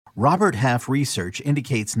Robert Half research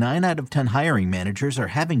indicates 9 out of 10 hiring managers are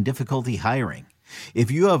having difficulty hiring.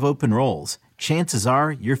 If you have open roles, chances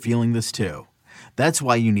are you're feeling this too. That's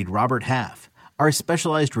why you need Robert Half. Our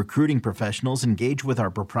specialized recruiting professionals engage with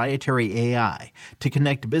our proprietary AI to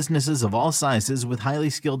connect businesses of all sizes with highly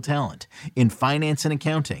skilled talent in finance and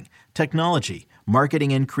accounting, technology,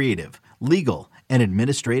 marketing and creative, legal, and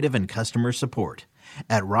administrative and customer support.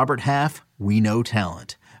 At Robert Half, we know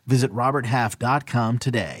talent. Visit roberthalf.com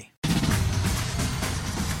today.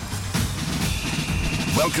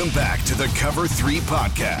 Welcome back to the Cover 3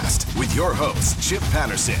 podcast with your hosts, Chip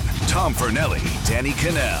Patterson, Tom Fernelli, Danny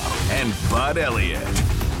Cannell, and Bud Elliott.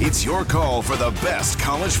 It's your call for the best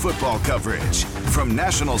college football coverage, from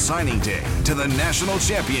National Signing Day to the National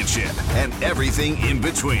Championship and everything in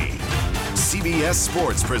between. CBS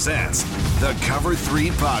Sports presents the Cover 3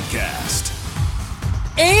 podcast.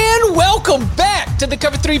 And welcome back to the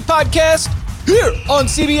Cover 3 podcast here on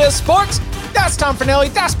CBS Sports. That's Tom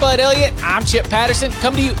Fernelli. That's Bud Elliott. I'm Chip Patterson.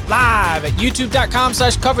 Coming to you live at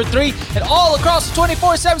youtube.com/cover3 and all across the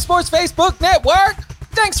 24/7 Sports Facebook network.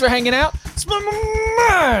 Thanks for hanging out.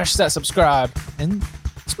 Smash that subscribe and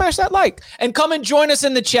smash that like. And come and join us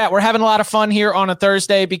in the chat. We're having a lot of fun here on a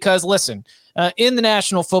Thursday because, listen, in the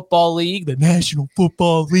National Football League,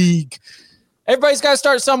 everybody's got to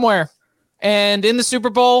start somewhere. And in the Super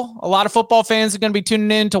Bowl, a lot of football fans are going to be tuning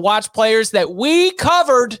in to watch players that we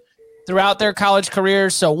covered throughout their college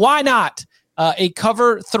careers. So why not a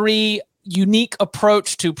Cover 3 unique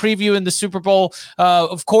approach to previewing the Super Bowl?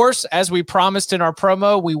 Of course, as we promised in our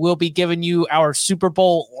promo, we will be giving you our Super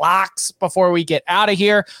Bowl locks before we get out of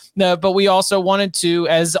here. But we also wanted to,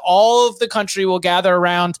 as all of the country will gather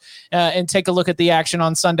around and take a look at the action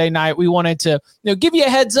on Sunday night, we wanted to give you a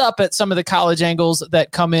heads up at some of the college angles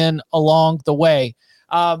that come in along the way.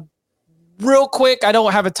 Real quick, I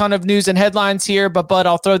don't have a ton of news and headlines here, but Bud,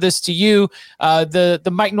 I'll throw this to you. The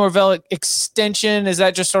Mike Norvell extension, is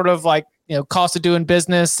that just sort of like, cost of doing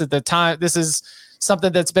business at the time? This is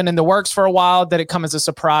something that's been in the works for a while. Did it come as a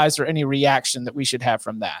surprise, or any reaction that we should have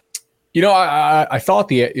from that? I thought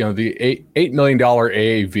the $8 million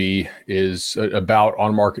AAV is about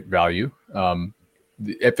on market value.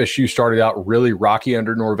 The FSU started out really rocky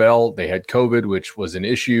under Norvell. They had COVID, which was an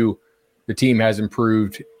issue. The team has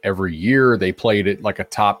improved every year. They played at like a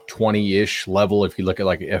top 20-ish level if you look at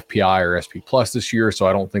like FPI or SP Plus this year. So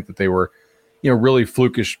I don't think that they were, really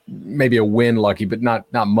flukish, maybe a win lucky, but not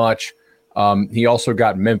much. He also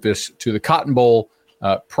got Memphis to the Cotton Bowl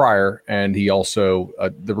prior, and he also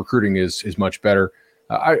the recruiting is much better.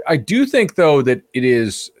 I do think, though, that it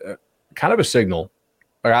is kind of a signal.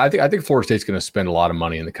 I think Florida State's going to spend a lot of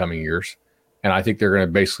money in the coming years, and I think they're going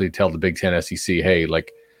to basically tell the Big Ten SEC, hey,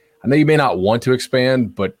 like, I know you may not want to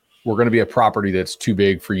expand, but we're going to be a property that's too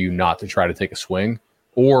big for you not to try to take a swing.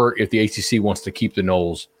 Or if the ACC wants to keep the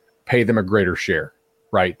Noles, pay them a greater share,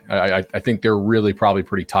 right? I think they're really probably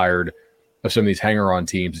pretty tired of some of these hanger-on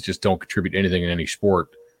teams that just don't contribute anything in any sport,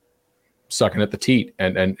 sucking at the teat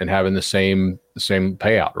and having the same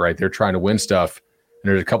payout, right? They're trying to win stuff,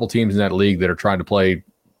 and there's a couple teams in that league that are trying to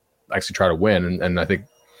try to win, and I think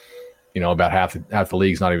about half the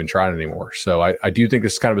league's not even trying anymore. So I do think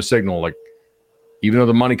this is kind of a signal, like, even though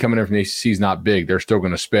the money coming in from the ACC is not big, they're still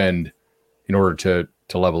going to spend in order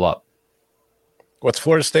to level up. What's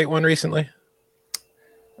Florida State won recently?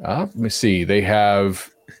 Let me see. They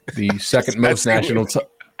have the second most national.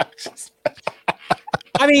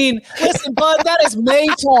 I mean, listen, Bud, that is May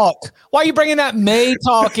talk. Why are you bringing that May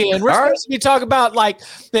talk in? We're supposed to be talking about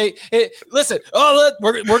listen. Oh,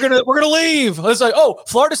 we're gonna leave. It's like, oh,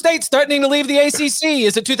 Florida State's threatening to leave the ACC.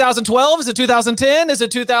 Is it 2012? Is it 2010? Is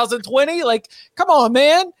it 2020? Like, come on,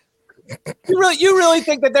 man. You really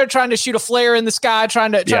think that they're trying to shoot a flare in the sky,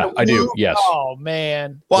 trying to I do. Yes. Oh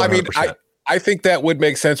man. Well, 100%. I mean, I think that would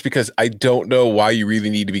make sense, because I don't know why you really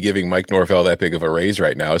need to be giving Mike Norvell that big of a raise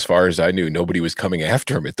right now. As far as I knew, nobody was coming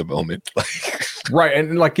after him at the moment. Right. And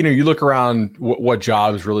you look around what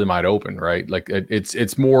jobs really might open, right? Like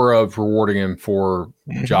it's more of rewarding him for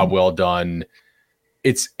job well done.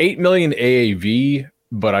 It's $8 million AAV,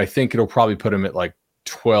 but I think it'll probably put him at like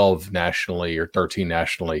 12 nationally or 13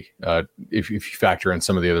 nationally. If you factor in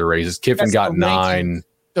some of the other raises, Kiffin got 9.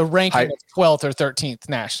 The ranking is 12th or 13th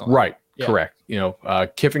nationally. Right. Yeah. Correct.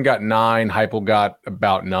 Kiffin got 9, Heupel got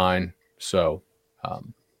about 9. So,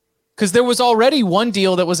 because there was already one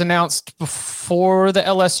deal that was announced before the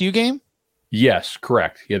LSU game. Yes,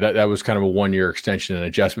 correct. Yeah, that was kind of a 1-year extension and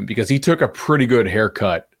adjustment, because he took a pretty good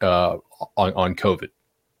haircut on COVID.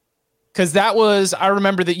 Because that was, I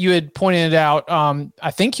remember that you had pointed it out,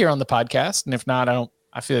 I think here on the podcast, and if not,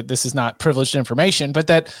 I feel that this is not privileged information, but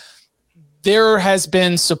that there has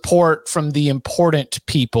been support from the important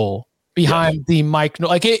people behind the Mike.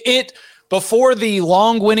 Like it before the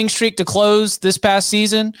long winning streak to close this past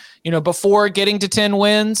season, before getting to 10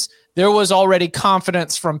 wins, there was already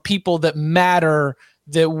confidence from people that matter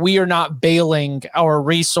that we are not bailing our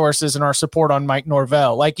resources and our support on Mike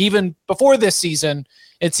Norvell. Like even before this season,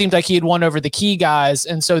 it seemed like he had won over the key guys.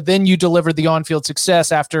 And so then you delivered the on-field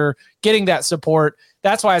success after getting that support.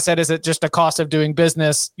 That's why I said, is it just a cost of doing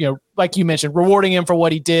business? Like you mentioned, rewarding him for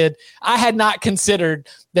what he did. I had not considered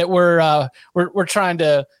that we're trying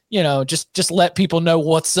to, just let people know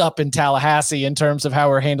what's up in Tallahassee in terms of how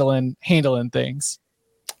we're handling things.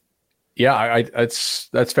 Yeah,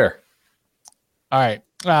 that's fair. All right.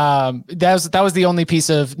 That was the only piece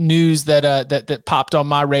of news that popped on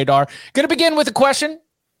my radar. Going to begin with a question.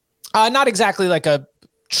 Not exactly like a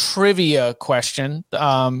trivia question,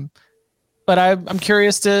 but I'm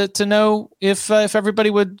curious to know if everybody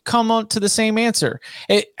would come on to the same answer.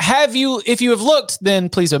 If you have looked, then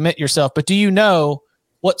please omit yourself. But do you know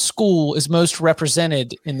what school is most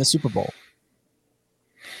represented in the Super Bowl?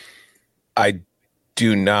 I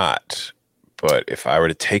do not. But if I were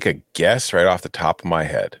to take a guess right off the top of my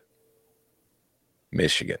head,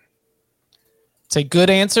 Michigan. It's a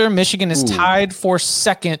good answer. Michigan is tied for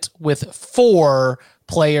second with 4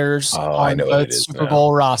 players on both Super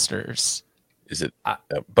Bowl rosters. Is it?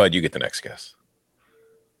 Bud, you get the next guess.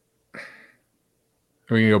 Are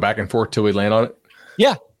we going to go back and forth till we land on it?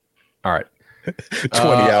 Yeah. All right. 20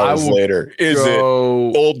 hours later. Is it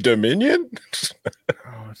Old Dominion?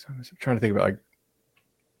 I'm trying to think about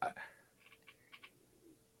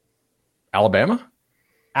Alabama?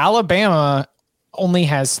 Alabama only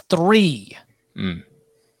has 3. The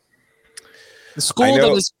school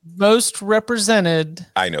that is most represented.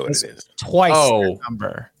 I know what it is. Twice their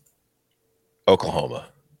number. Oklahoma.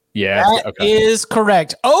 Yeah, that is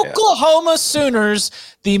correct. Oklahoma Sooners,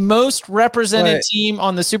 the most represented team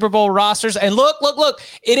on the Super Bowl rosters. And look,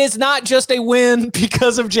 it is not just a win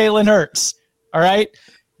because of Jalen Hurts. All right.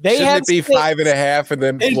 Shouldn't it be 5.5 and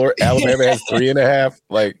then Alabama has 3.5?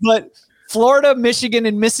 But Florida, Michigan,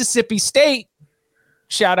 and Mississippi State,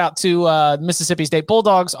 shout out to Mississippi State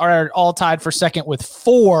Bulldogs, are all tied for second with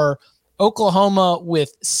 4. Oklahoma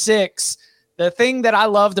with 6. The thing that I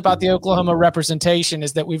loved about the Oklahoma representation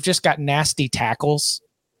is that we've just got nasty tackles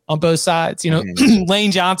on both sides.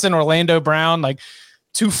 Lane Johnson, Orlando Brown, like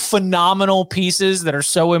 2 phenomenal pieces that are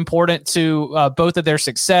so important to both of their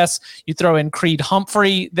success. You throw in Creed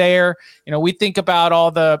Humphrey there. We think about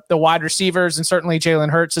all the wide receivers, and certainly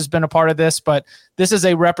Jalen Hurts has been a part of this, but this is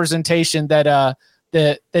a representation that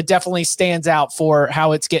definitely stands out for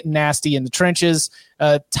how it's getting nasty in the trenches.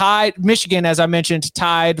 Tied Michigan, as I mentioned,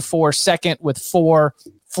 tied for second with 4.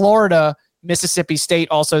 Florida, Mississippi State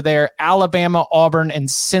also there. Alabama, Auburn, and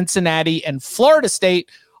Cincinnati and Florida State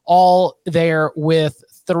all there with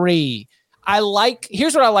 3.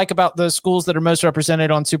 Here's what I like about the schools that are most represented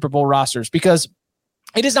on Super Bowl rosters, because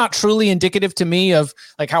it is not truly indicative to me of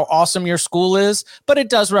like how awesome your school is, but it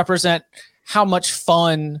does represent how much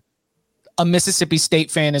fun a Mississippi State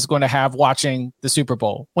fan is going to have watching the Super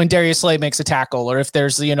Bowl when Darius Slay makes a tackle, or if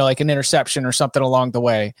there's, like an interception or something along the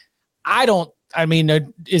way.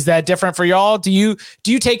 Is that different for y'all? Do you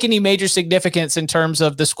take any major significance in terms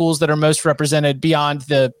of the schools that are most represented beyond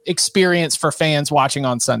the experience for fans watching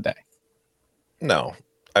on Sunday? No.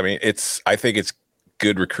 I think it's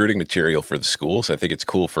good recruiting material for the schools. I think it's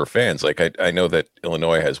cool for fans. Like I know that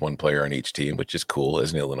Illinois has 1 player on each team, which is cool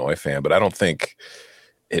as an Illinois fan, but I don't think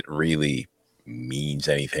it really means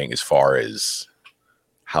anything as far as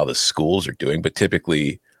how the schools are doing. But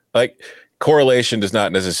typically, like, correlation does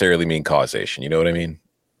not necessarily mean causation. You know what I mean?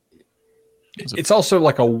 It's also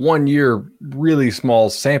like a 1-year, really small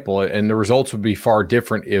sample, and the results would be far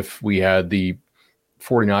different if we had the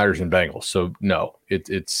 49ers and Bengals. So no,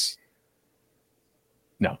 it's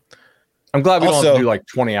no. I'm glad we don't have to do like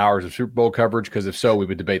 20 hours of Super Bowl coverage, because if so, we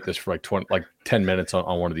would debate this for like 10 minutes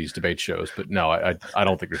on one of these debate shows. But no, I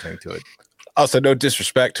don't think there's anything to it. Also, no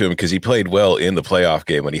disrespect to him, because he played well in the playoff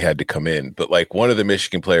game when he had to come in. But like, one of the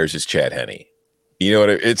Michigan players is Chad Henne. You know what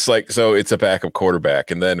it's like? So it's a backup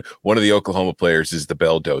quarterback. And then one of the Oklahoma players is the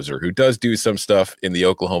Belldozer, who does do some stuff in the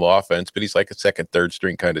Oklahoma offense, but he's like a second, third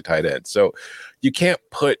string kind of tight end. So you can't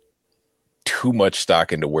put too much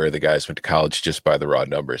stock into where the guys went to college just by the raw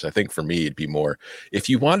numbers. I think for me, it'd be more, if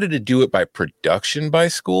you wanted to do it by production by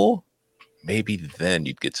school, maybe then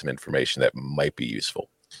you'd get some information that might be useful.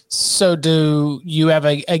 So do you have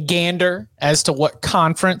a gander as to what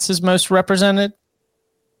conference is most represented?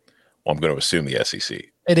 Well, I'm going to assume the SEC.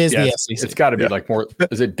 It is Yeah, the SEC. It's got to be like more.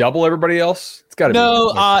 Is it double everybody else? It's got to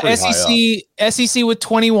be. SEC with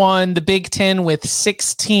 21, the Big 10 with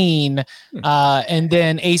 16, and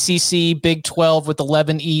then ACC, Big 12 with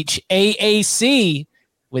 11 each. AAC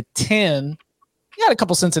with 10. You got a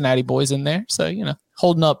couple Cincinnati boys in there, so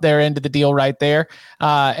holding up their end of the deal right there.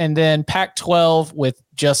 And then Pac-12 with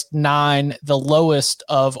just 9, the lowest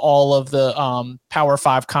of all of the Power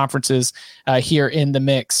 5 conferences here in the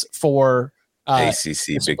mix for.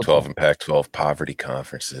 ACC, Big 12, and Pac-12 poverty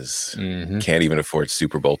conferences. Can't even afford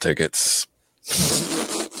Super Bowl tickets.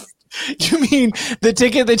 You mean the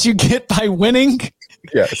ticket that you get by winning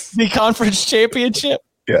the conference championship?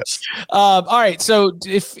 Yes. All right. So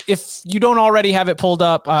if you don't already have it pulled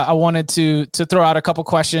up, I wanted to throw out a couple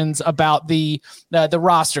questions about the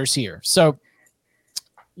rosters here. So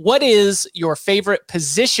what is your favorite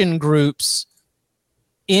position groups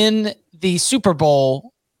in the Super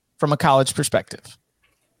Bowl from a college perspective?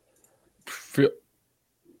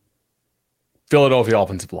 Philadelphia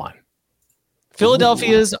offensive line.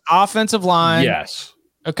 Philadelphia's offensive line. Yes.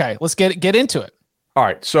 Okay, let's get into it. All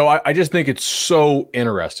right. So I just think it's so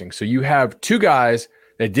interesting. So you have two guys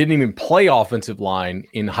that didn't even play offensive line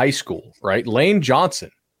in high school, right? Lane Johnson,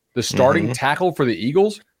 the starting tackle for the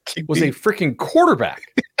Eagles, was a freaking quarterback,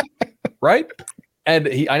 right? And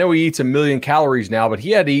I know he eats 1 million calories now, but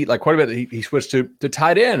he had to eat like quite a bit. He switched to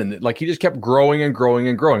tight end, and like he just kept growing and growing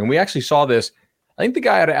and growing. And we actually saw this. I think the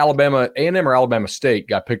guy out of Alabama, A&M or Alabama State,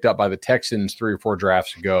 got picked up by the Texans 3 or 4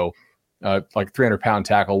 drafts ago. Like 300-pound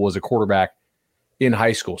tackle, was a quarterback in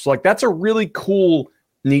high school. So like that's a really cool,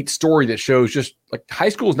 neat story that shows just like high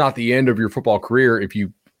school is not the end of your football career if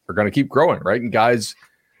you are going to keep growing, right? And guys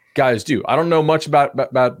do. I don't know much about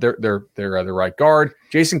their right guard.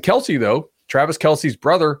 Jason Kelce, though, Travis Kelce's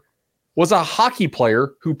brother, was a hockey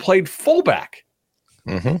player who played fullback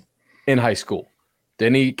in high school.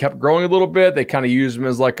 Then he kept growing a little bit. They kind of used him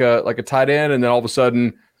as like a tight end, and then all of a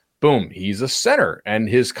sudden, boom, he's a center. And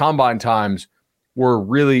his combine times were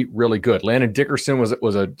really, really good. Landon Dickerson was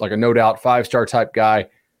a no doubt 5-star type guy.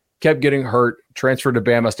 Kept getting hurt. Transferred to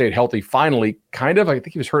Bama, stayed healthy. Finally, I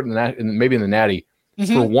think he was hurt maybe in the Natty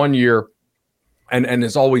for 1 year, and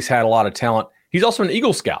has always had a lot of talent. He's also an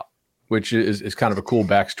Eagle Scout, which is kind of a cool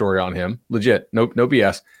backstory on him. Legit, no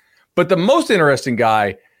BS. But the most interesting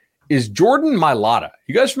guy is Jordan Mailata.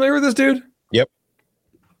 You guys familiar with this dude? Yep.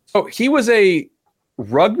 So he was a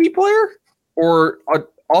rugby player or a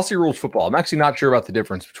Aussie rules football. I'm actually not sure about the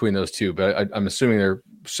difference between those two, but I'm assuming they're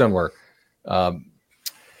similar.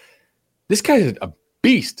 This guy's a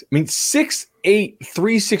beast. I mean, 6'8",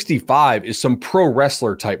 365 is some pro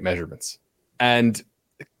wrestler type measurements. And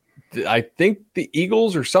I think the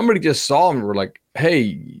Eagles or somebody just saw him and were like,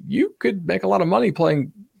 hey, you could make a lot of money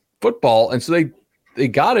playing football. And so they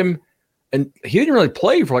got him, and he didn't really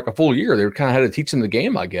play for like a full year. They kind of had to teach him the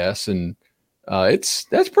game, I guess. And that's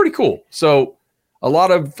pretty cool. So a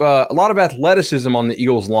lot of athleticism on the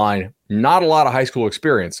Eagles line, not a lot of high school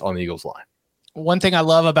experience on the Eagles line. One thing I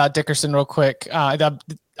love about Dickerson real quick, I'm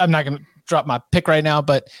not going to drop my pick right now,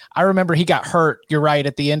 but I remember he got hurt, you're right,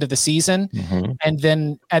 at the end of the season. And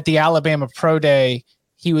then at the Alabama Pro Day,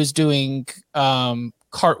 he was doing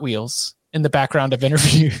cartwheels in the background of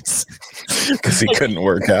interviews. Because he couldn't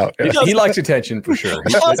work out. He likes attention for sure.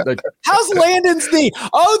 How's Landon's knee?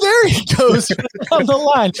 Oh, there he goes on the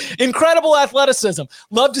line. Incredible athleticism.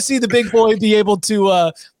 Love to see the big boy be able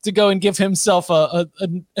to go and give himself a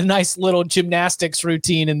nice little gymnastics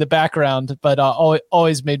routine in the background, but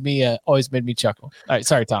always made me chuckle. All right,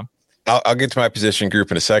 sorry, Tom. I'll get to my position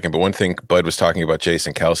group in a second, but one thing Bud was talking about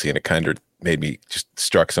Jason Kelce, and it kind of made me just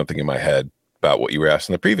struck something in my head about what you were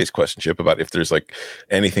asking the previous question, Chip, about if there's like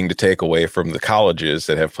anything to take away from the colleges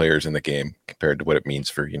that have players in the game compared to what it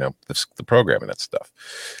means for, the program and that stuff.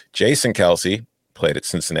 Jason Kelce played at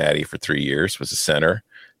Cincinnati for 3 years, was a center,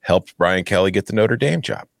 helped Brian Kelly get the Notre Dame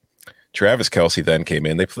job. Travis Kelce then came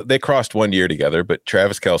in. They crossed 1 year together, but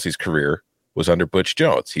Travis Kelce's career was under Butch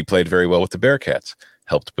Jones. He played very well with the Bearcats,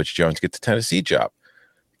 helped Butch Jones get the Tennessee job.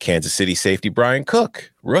 Kansas City safety Brian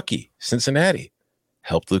Cook, rookie, Cincinnati,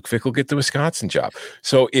 helped Luke Fickell get the Wisconsin job.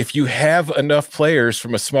 So if you have enough players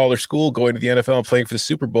from a smaller school going to the NFL and playing for the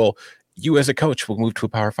Super Bowl, you as a coach will move to a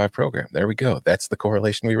Power 5 program. There we go. That's the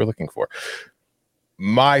correlation we were looking for.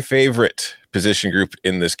 My favorite position group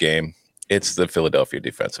in this game, it's the Philadelphia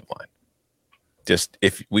defensive line. Just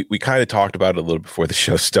if we kind of talked about it a little before the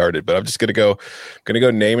show started, but I'm just going to go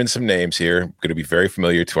naming some names here. Going to be very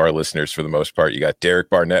familiar to our listeners for the most part. You got Derek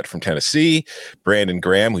Barnett from Tennessee, Brandon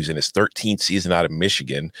Graham, who's in his 13th season out of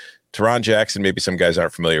Michigan, Teron Jackson, maybe some guys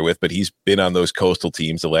aren't familiar with, but he's been on those coastal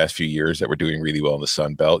teams the last few years that were doing really well in the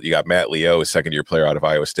Sun Belt. You got Matt Leo, a second-year player out of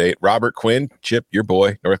Iowa State. Robert Quinn, Chip, your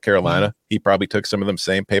boy, North Carolina. He probably took some of them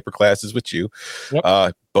same paper classes with you.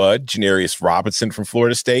 Yep. Bud, Janarius Robinson from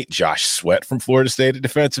Florida State. Josh Sweat from Florida State at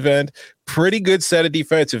defensive end. Pretty good set of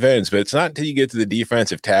defensive ends, but it's not until you get to the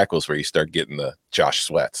defensive tackles where you start getting the Josh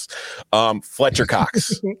Sweats. Fletcher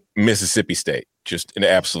Cox, Mississippi State. Just an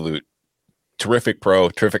absolute terrific pro,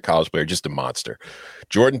 terrific college player, just a monster.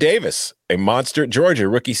 Jordan Davis, a monster at Georgia.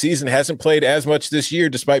 Rookie season, hasn't played as much this year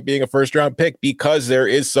despite being a first-round pick because there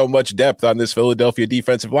is so much depth on this Philadelphia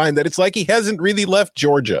defensive line that it's like he hasn't really left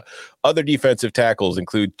Georgia. Other defensive tackles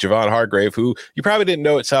include Javon Hargrave, who you probably didn't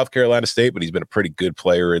know at South Carolina State, but he's been a pretty good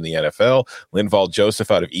player in the NFL. Linval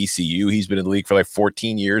Joseph out of ECU. He's been in the league for like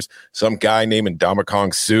 14 years. Some guy named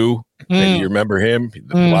Ndamukong Suh. Maybe you remember him.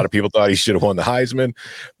 A lot of people thought he should have won the Heisman.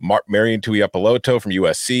 Marion Tuiapiloto from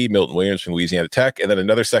USC, Milton Williams from Louisiana Tech, and then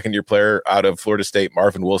another second-year player out of Florida State,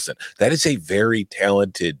 Marvin Wilson. That is a very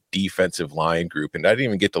talented defensive line group, and I didn't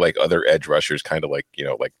even get to like other edge rushers, kind of like,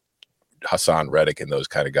 like Hassan Reddick and those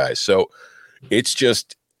kind of guys. So it's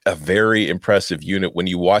just a very impressive unit. When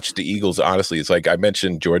you watch the Eagles, honestly, it's like I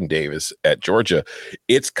mentioned Jordan Davis at Georgia.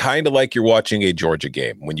 It's kind of like you're watching a Georgia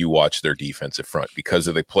game when you watch their defensive front because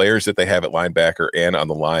of the players that they have at linebacker and on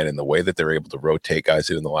the line and the way that they're able to rotate guys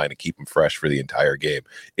in the line and keep them fresh for the entire game.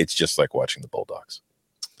 It's just like watching the Bulldogs.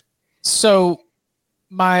 So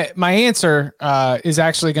my answer is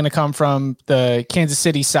actually going to come from the Kansas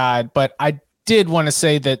City side, but I did want to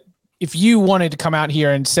say that if you wanted to come out here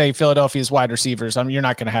and say Philadelphia's wide receivers, you're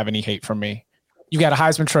not going to have any hate from me. You've got a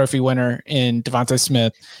Heisman Trophy winner in Devontae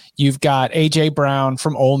Smith. You've got A.J. Brown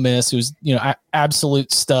from Ole Miss, who's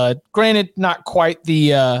absolute stud. Granted, not quite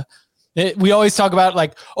the we always talk about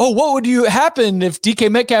like, oh, what would happen if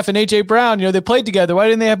DK Metcalf and A.J. Brown, they played together? Why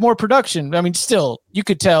didn't they have more production? I mean, still, you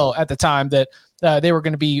could tell at the time that they were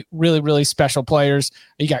going to be really, really special players.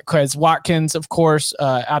 You got Quez Watkins, of course,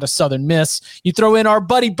 out of Southern Miss. You throw in our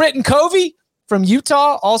buddy Britton Covey from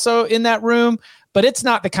Utah, also in that room. But it's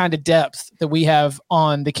not the kind of depth that we have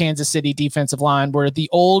on the Kansas City defensive line where the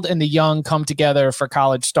old and the young come together for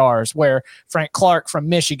college stars, where Frank Clark from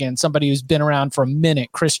Michigan, somebody who's been around for a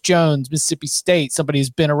minute, Chris Jones, Mississippi State, somebody who's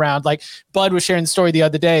been around. Like Bud was sharing the story the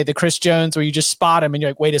other day, the Chris Jones where you just spot him and you're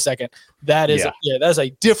like, wait a second, that's a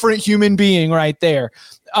different human being right there.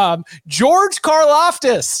 George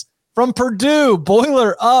Karlaftis from Purdue,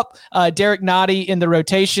 boiler up. Derek Nottie in the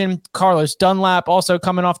rotation. Carlos Dunlap also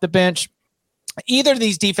coming off the bench. Either of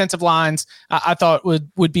these defensive lines, I thought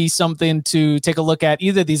would be something to take a look at.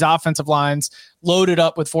 Either of these offensive lines loaded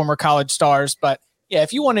up with former college stars. But yeah,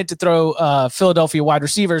 if you wanted to throw Philadelphia wide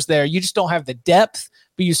receivers there, you just don't have the depth,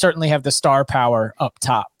 but you certainly have the star power up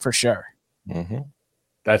top for sure. Mm-hmm.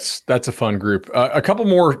 That's a fun group. A couple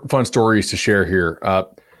more fun stories to share here.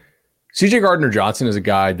 CJ Gardner-Johnson is a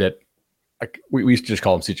guy that we used to just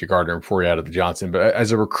call him CJ Gardner before he added the Johnson. But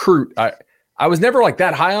as a recruit, I was never like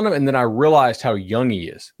that high on him, and then I realized how young he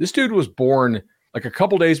is. This dude was born like a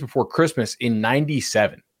couple days before Christmas in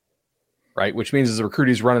 97, right? Which means as a recruit,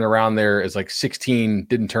 he's running around there as like 16,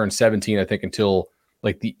 didn't turn 17, I think, until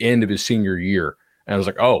like the end of his senior year. And I was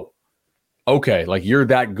like, oh, okay, like you're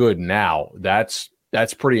that good now. That's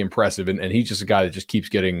pretty impressive. And he's just a guy that just keeps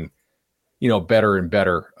getting, better and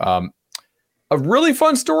better. A really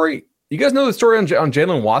fun story. You guys know the story on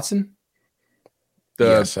Jalen Watson?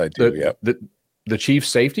 Yes, I do. Yep. The Chiefs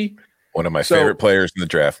safety. One of my favorite players in the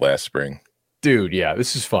draft last spring. Dude, yeah,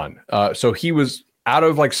 this is fun. So he was out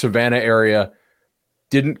of like Savannah area,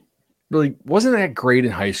 wasn't that great in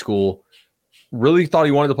high school, really thought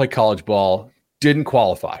he wanted to play college ball, didn't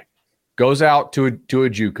qualify. Goes out to a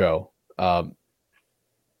JUCO.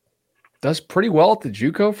 Does pretty well at the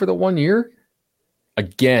JUCO for the 1 year.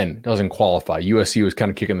 Again, doesn't qualify. USC was kind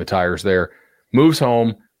of kicking the tires there. Moves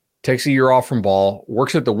home. Takes a year off from ball,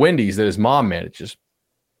 works at the Wendy's that his mom manages,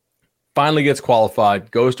 finally gets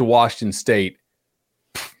qualified, goes to Washington State,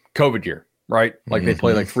 COVID year, right? Like they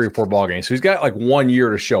play like 3 or 4 ball games. So he's got like 1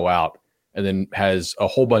 year to show out and then has a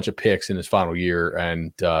whole bunch of picks in his final year.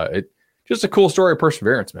 And it just a cool story of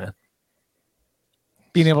perseverance, man.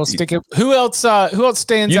 Being able to stick it. Who else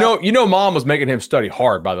stands out? Mom was making him study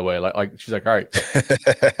hard, by the way. Like she's like, all right,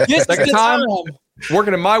 second time.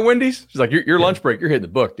 Working at my Wendy's, she's like, your lunch break, you're hitting the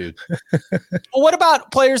book, dude. Well, what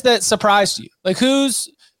about players that surprised you? Like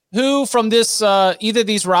who from this either of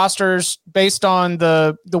these rosters, based on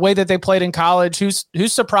the way that they played in college, who's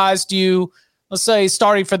surprised you? Let's say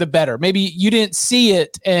starting for the better. Maybe you didn't see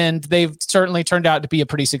it, and they've certainly turned out to be a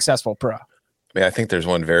pretty successful pro. I mean, I think there's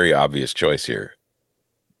one very obvious choice here.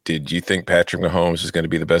 did you think Patrick Mahomes was going to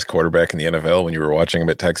be the best quarterback in the NFL when you were watching him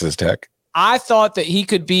at Texas Tech? I thought that he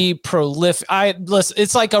could be prolific. Listen,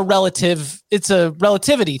 it's like it's a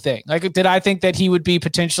relativity thing. Like, did I think that he would be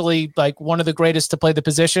potentially like one of the greatest to play the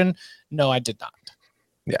position? No, I did not.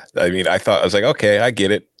 Yeah. I mean, I was like, okay, I get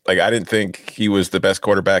it. Like, I didn't think he was the best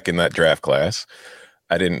quarterback in that draft class.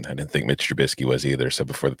 I didn't think Mitch Trubisky was either. So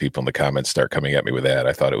before the people in the comments start coming at me with that,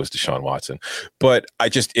 I thought it was Deshaun Watson. But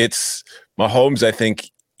it's Mahomes. I think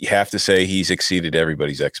you have to say he's exceeded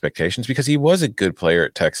everybody's expectations because he was a good player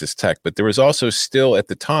at Texas Tech. But there was also still at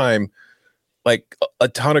the time, like a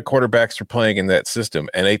ton of quarterbacks were playing in that system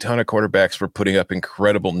and a ton of quarterbacks were putting up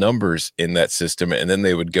incredible numbers in that system. And then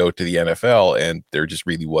they would go to the NFL and there just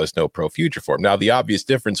really was no pro future for him. Now, the obvious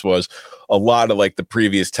difference was a lot of like the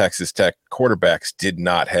previous Texas Tech quarterbacks did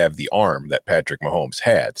not have the arm that Patrick Mahomes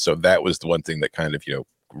had. So that was the one thing that kind of,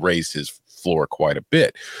 raised his floor quite a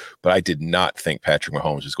bit. But I did not think Patrick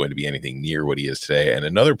Mahomes was going to be anything near what he is today. And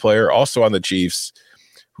another player also on the Chiefs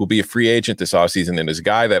who'll be a free agent this offseason and is a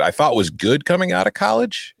guy that I thought was good coming out of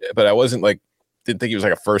college, but I didn't think he was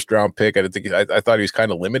like a first round pick. I thought he was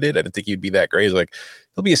kind of limited. I didn't think he'd be that great. Like,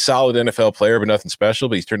 he'll be a solid NFL player, but nothing special,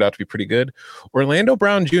 but he's turned out to be pretty good. Orlando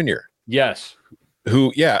Brown Jr. Yes.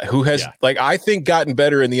 Who has I think gotten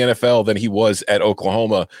better in the NFL than he was at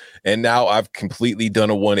Oklahoma. And now I've completely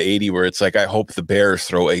done a 180 where it's like, I hope the Bears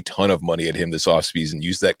throw a ton of money at him this offseason,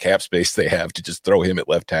 use that cap space they have to just throw him at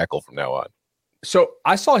left tackle from now on. So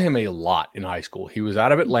I saw him a lot in high school. He was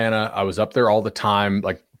out of Atlanta. I was up there all the time.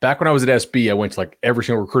 Like back when I was at SB, I went to like every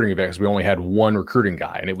single recruiting event because we only had one recruiting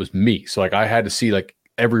guy and it was me. So like I had to see like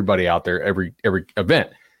everybody out there, every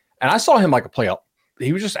event. And I saw him like play out.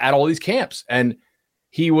 He was just at all these camps and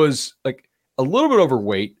he was like a little bit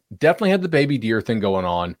overweight, definitely had the baby deer thing going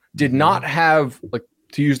on, did not have, like,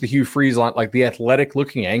 to use the Hugh Freeze line, like the athletic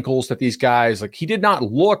looking ankles that these guys, like he did not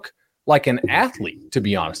look like an athlete, to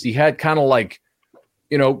be honest. He had kind of like,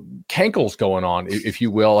 cankles going on, if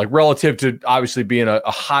you will, like relative to obviously being a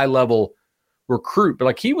high level recruit, but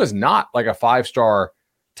like he was not like a 5-star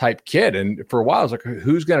type kid. And for a while, I was like,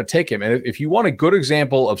 who's going to take him? And if you want a good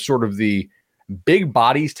example of sort of the big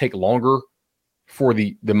bodies take longer for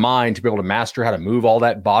the mind to be able to master how to move all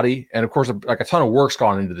that body. And of course, like a ton of work's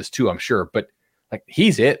gone into this too, I'm sure, but like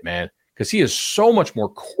he's it, man. Because he is so much more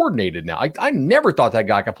coordinated now. I never thought that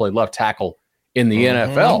guy could play left tackle in the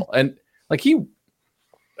NFL. And like he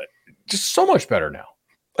just so much better now.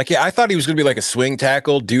 Like, yeah, I thought he was going to be like a swing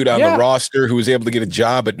tackle dude on the roster who was able to get a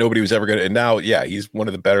job, but nobody was ever going to. And now, he's one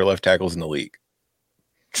of the better left tackles in the league.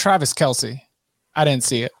 Travis Kelce. I didn't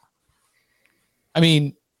see it. I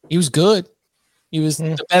mean, he was good. He was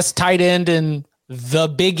the best tight end in the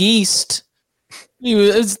Big East. He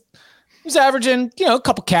was averaging, a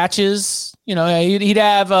couple catches. He'd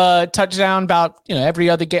have a touchdown about, every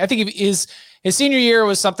other game. I think his senior year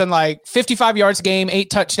was something like 55 yards a game, 8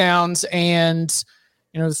 touchdowns, and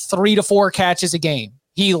 3 to 4 catches a game.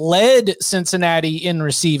 He led Cincinnati in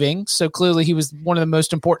receiving, so clearly he was one of the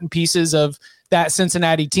most important pieces of that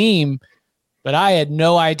Cincinnati team. But I had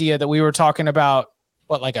no idea that we were talking about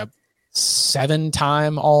like a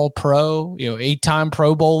 7-time All-Pro, 8-time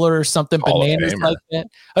Pro Bowler or something bananas like that.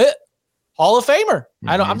 Hall of Famer.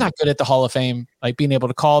 I'm not good at the Hall of Fame, like being able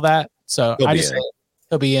to call that. So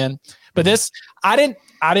he'll be in. But this, I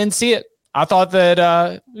didn't see it. I thought that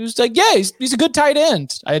it was like, he's a good tight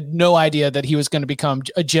end. I had no idea that he was going to become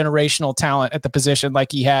a generational talent at the position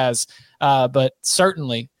like he has. But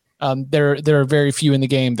certainly, there are very few in the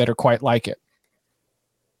game that are quite like it.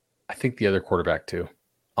 I think the other quarterback too,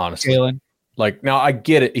 honestly. Jalen. Like, now I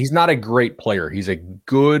get it. He's not a great player. He's a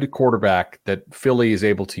good quarterback that Philly is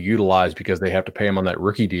able to utilize because they have to pay him on that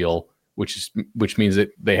rookie deal, which means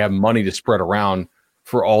that they have money to spread around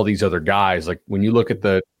for all these other guys. Like when you look at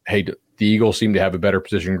the Eagles seem to have a better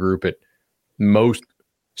position group at most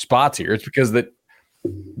spots here. It's because the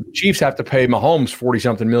Chiefs have to pay Mahomes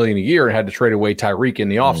 $40-something million a year and had to trade away Tyreek in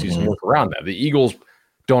the offseason and work around that. The Eagles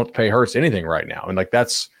don't pay Hurts anything right now. And like,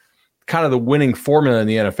 that's kind of the winning formula in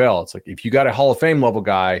the NFL. It's like, if you got a Hall of Fame level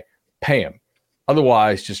guy, pay him.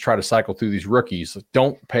 Otherwise, just try to cycle through these rookies.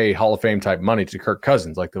 Don't pay Hall of Fame type money to Kirk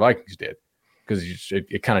Cousins like the Vikings did, because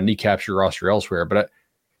it kind of kneecaps your roster elsewhere. But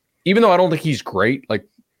even though I don't think he's great, like,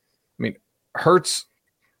 I mean, Hurts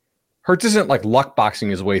isn't like luck boxing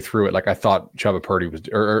his way through it like I thought Chuba Purdy was,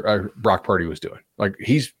 or Brock Purdy was doing. Like,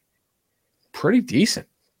 he's pretty decent.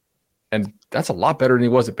 And that's a lot better than he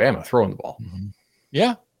was at Bama throwing the ball.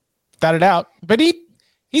 Yeah, without a doubt. But he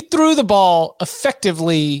threw the ball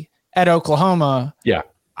effectively at Oklahoma. Yeah.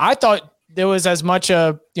 I thought there was as much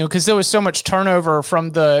because there was so much turnover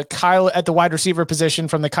from the Kyler at the wide receiver position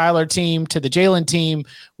from the Kyler team to the Jalen team,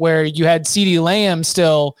 where you had CeeDee Lamb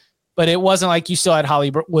still, but it wasn't like you still had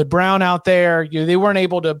Hollywood Brown out there. They weren't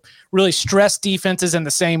able to really stress defenses in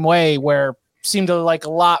the same way, where seemed to like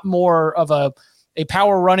a lot more of a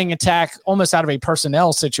power running attack almost out of a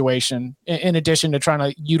personnel situation, in addition to trying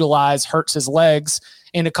to utilize Hurts' legs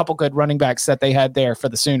and a couple good running backs that they had there for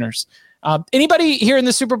the Sooners. Anybody here in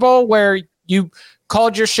the Super Bowl where you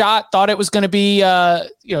called your shot, thought it was going to be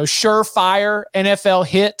surefire NFL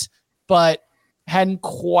hit, but hadn't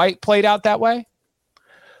quite played out that way?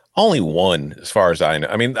 Only one, as far as I know.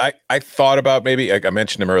 I mean, I thought about maybe, I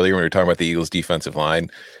mentioned him earlier when we were talking about the Eagles' defensive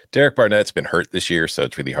line. Derek Barnett's been hurt this year, so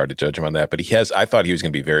it's really hard to judge him on that. But I thought he was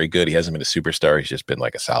going to be very good. He hasn't been a superstar. He's just been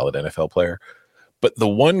like a solid NFL player. But the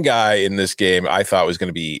one guy in this game I thought was going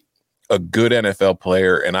to be a good NFL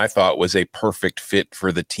player, and I thought was a perfect fit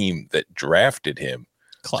for the team that drafted him,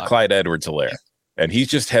 Clyde Edwards-Helaire. And he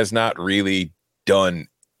just has not really done,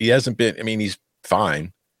 he hasn't been, I mean, he's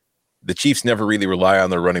fine. The Chiefs never really rely on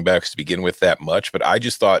their running backs to begin with that much, but I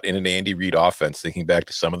just thought in an Andy Reid offense, thinking back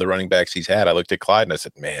to some of the running backs he's had, I looked at Clyde and I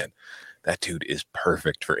said, man, that dude is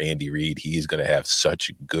perfect for Andy Reid. He is going to have such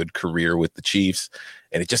a good career with the Chiefs,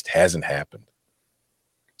 and it just hasn't happened.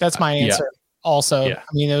 That's my answer. Also, I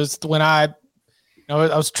mean, it was when I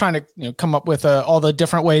was trying to come up with all the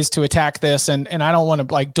different ways to attack this, and I don't want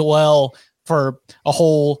to like dwell for a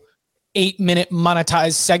whole 8-minute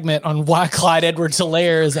monetized segment on why Clyde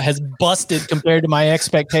Edwards-Helaire has busted compared to my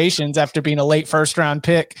expectations after being a late first-round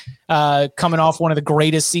pick, coming off one of the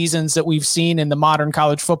greatest seasons that we've seen in the modern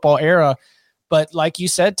college football era. But like you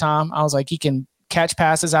said, Tom, I was like, he can catch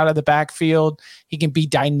passes out of the backfield. He can be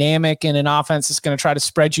dynamic in an offense that's going to try to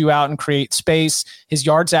spread you out and create space. His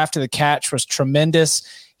yards after the catch was tremendous.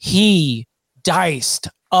 He diced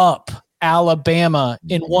up Alabama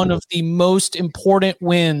in one of the most important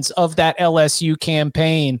wins of that LSU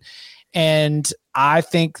campaign. And I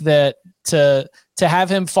think that to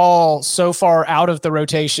have him fall so far out of the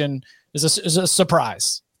rotation is a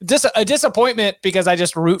surprise. A disappointment because I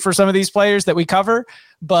just root for some of these players that we cover,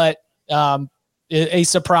 but a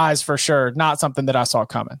surprise for sure. Not something that I saw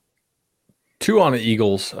coming. Two on the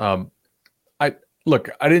Eagles. I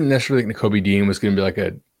didn't necessarily think Nakobe Dean was going to be like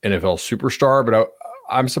an NFL superstar, but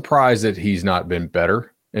I'm surprised that he's not been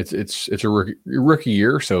better. It's a rookie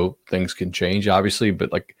year, so things can change, obviously.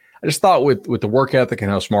 But like, I just thought with the work ethic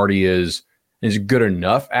and how smart he is a good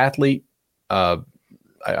enough athlete.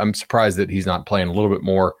 I'm surprised that he's not playing a little bit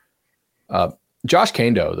more. Josh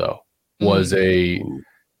Kando, though, was a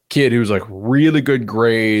kid who was like really good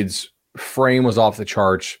grades. Frame was off the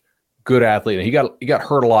charts. Good athlete. And he got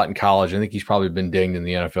hurt a lot in college. I think he's probably been dinged in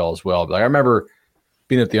the NFL as well. But like, I remember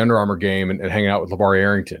being at the Under Armour game and hanging out with LeVar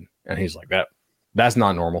Arrington, and he's like, that's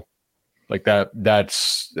not normal. Like I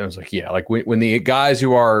was like, yeah, like when the guys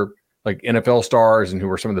who are like NFL stars and who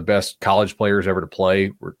are some of the best college players ever to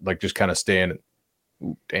play were like just kind of staying.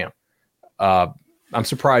 Ooh, damn. I'm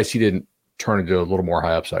surprised he didn't turn into a little more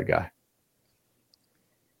high upside guy.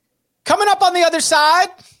 Coming up on the other side,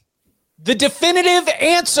 the definitive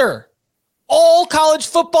answer all college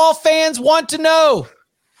football fans want to know.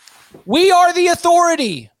 We are the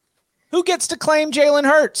authority. Who gets to claim Jalen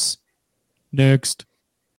Hurts? Next.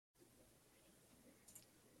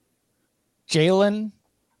 Jalen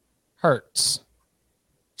Hurts.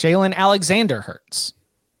 Jalen Alexander Hurts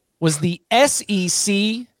was the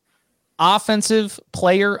SEC Offensive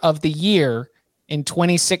Player of the Year in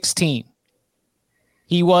 2016.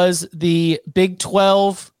 He was the Big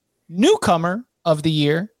 12 Newcomer of the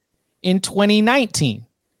Year in 2019.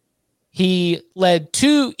 He led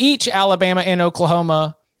each Alabama and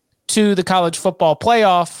Oklahoma to the college football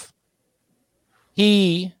playoff.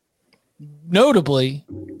 He notably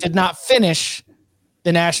did not finish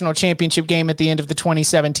the national championship game at the end of the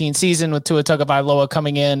 2017 season, with Tua Tagovailoa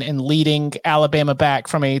coming in and leading Alabama back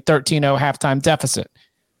from a 13-0 halftime deficit.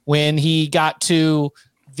 When he got to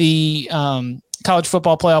the college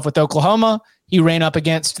football playoff with Oklahoma, he ran up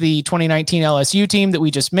against the 2019 LSU team that we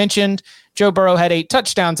just mentioned. Joe Burrow had 8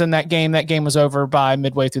 touchdowns in that game. That game was over by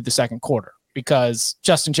midway through the second quarter because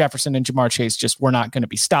Justin Jefferson and Jamar Chase just were not going to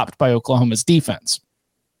be stopped by Oklahoma's defense.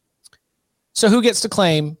 So who gets to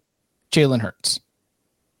claim Jalen Hurts?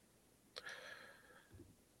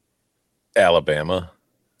 Alabama.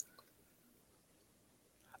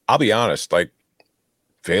 I'll be honest, like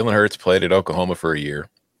Jalen Hurts played at Oklahoma for a year,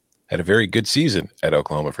 had a very good season at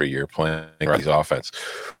Oklahoma for a year playing his offense.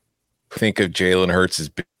 Think of Jalen Hurts'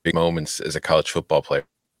 big moments as a college football player.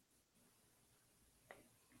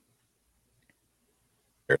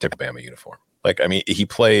 Alabama uniform. Like, I mean, he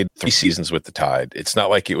played 3 seasons with the Tide. It's not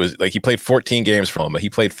like it was like he played 14 games for Oklahoma. He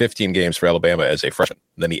played 15 games for Alabama as a freshman.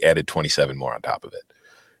 Then he added 27 more on top of it.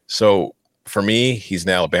 So for me, he's an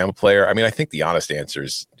Alabama player. I mean, I think the honest answer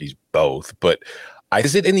is he's both. But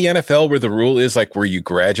is it in the NFL where the rule is like where you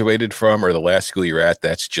graduated from or the last school you're at,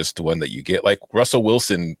 that's just the one that you get? Like Russell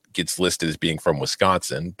Wilson gets listed as being from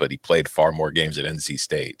Wisconsin, but he played far more games at NC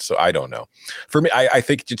State. So I don't know. For me, I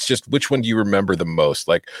think it's just which one do you remember the most?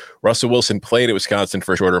 Like Russell Wilson played at Wisconsin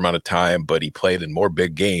for a shorter amount of time, but he played in more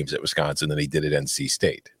big games at Wisconsin than he did at NC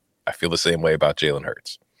State. I feel the same way about Jalen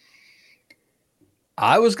Hurts.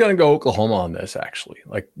 I was going to go Oklahoma on this, actually.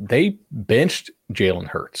 Like, they benched Jalen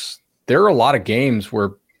Hurts. There are a lot of games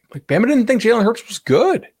where like Bama didn't think Jalen Hurts was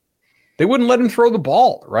good. They wouldn't let him throw the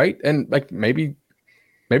ball, right? And like maybe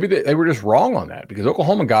they were just wrong on that because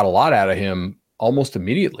Oklahoma got a lot out of him almost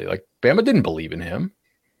immediately. Like Bama didn't believe in him,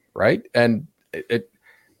 right? And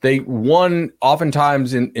they won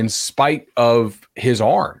oftentimes in spite of his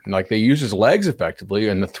arm. Like they used his legs effectively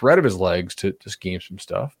and the threat of his legs to scheme some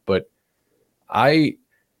stuff. But I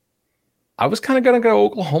was kind of going to go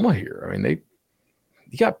Oklahoma here. I mean,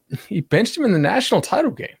 he benched him in the national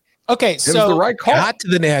title game. Okay, it was the right call. Got to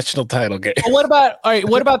the national title game. Well,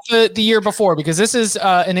 what about the year before? Because this is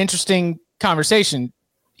an interesting conversation.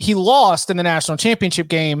 He lost in the national championship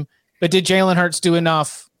game, but did Jalen Hurts do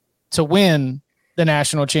enough to win the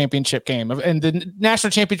national championship game? And the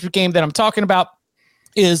national championship game that I'm talking about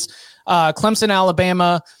is Clemson,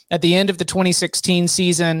 Alabama at the end of the 2016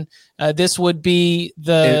 season. This would be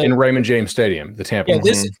in Raymond James Stadium, the Tampa. Yeah,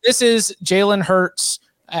 this is Jalen Hurts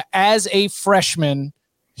as a freshman.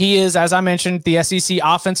 He is, as I mentioned, the SEC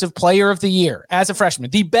Offensive Player of the Year as a freshman,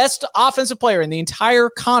 the best offensive player in the entire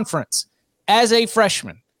conference as a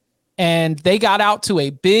freshman. And they got out to a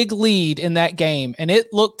big lead in that game, and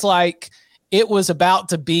it looked like it was about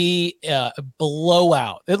to be a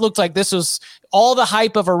blowout. It looked like this was all the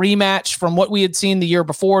hype of a rematch from what we had seen the year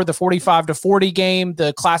before, the 45-40 game,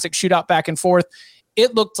 the classic shootout back and forth.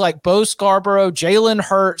 It looked like Bo Scarborough, Jalen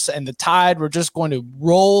Hurts, and the Tide were just going to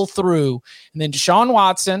roll through. And then Deshaun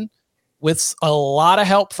Watson, with a lot of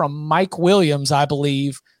help from Mike Williams, I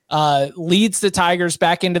believe, leads the Tigers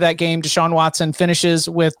back into that game. Deshaun Watson finishes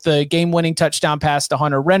with the game-winning touchdown pass to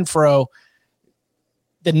Hunter Renfrow.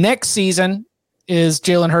 The next season is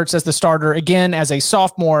Jalen Hurts as the starter again as a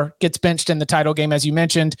sophomore, gets benched in the title game, as you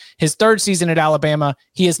mentioned. His third season at Alabama,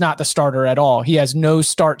 he is not the starter at all. He has no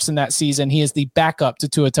starts in that season. He is the backup to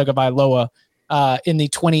Tua Tagovailoa in the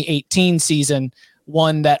 2018 season,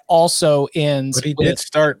 one that also ends. But he did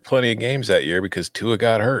start plenty of games that year because Tua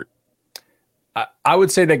got hurt. I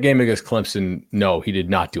would say that game against Clemson, no, he did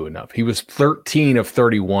not do enough. He was 13 of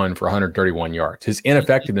 31 for 131 yards. His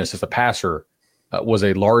ineffectiveness as a passer was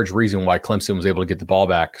a large reason why Clemson was able to get the ball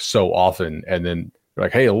back so often. And then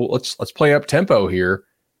like, hey, let's play up tempo here,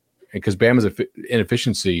 because Bama's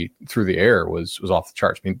inefficiency through the air was off the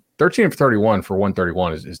charts. I mean, 13 of 31 for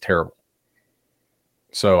 131 is terrible.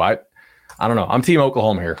 So I don't know. I'm team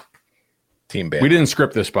Oklahoma here. Team Bama. We didn't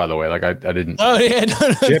script this, by the way. Like I didn't. Oh yeah,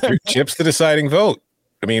 no. Chip's the deciding vote.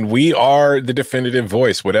 I mean, we are the definitive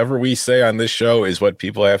voice. Whatever we say on this show is what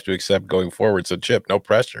people have to accept going forward. So Chip, no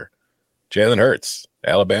pressure. Jalen Hurts,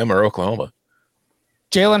 Alabama or Oklahoma?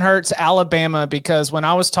 Jalen Hurts, Alabama, because when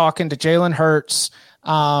I was talking to Jalen Hurts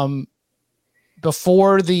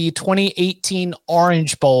before the 2018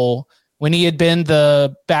 Orange Bowl, when he had been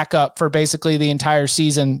the backup for basically the entire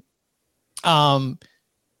season,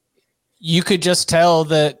 you could just tell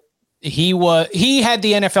that he had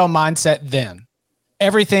the NFL mindset then.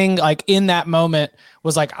 Everything like in that moment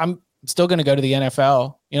was like, I'm still going to go to the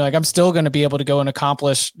NFL. Like I'm still going to be able to go and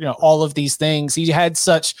accomplish, all of these things. He had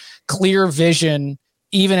such clear vision,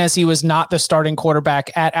 even as he was not the starting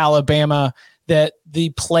quarterback at Alabama, that the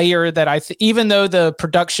player that even though the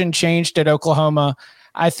production changed at Oklahoma,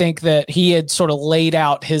 I think that he had sort of laid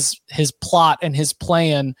out his plot and his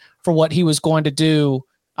plan for what he was going to do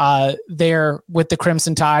there with the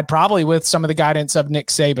Crimson Tide, probably with some of the guidance of Nick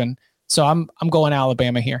Saban. So I'm going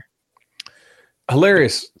Alabama here.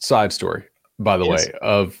 Hilarious side story, by the way,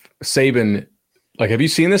 of Saban. Like, have you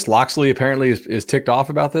seen this? Loxley apparently is ticked off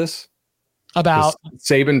about this. About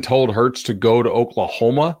Saban told Hurts to go to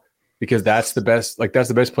Oklahoma because that's the best. Like, that's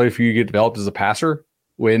the best place for you to get developed as a passer.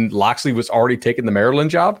 When Loxley was already taking the Maryland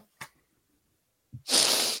job.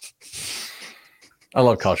 I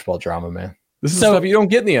love college football drama, man. This is stuff you don't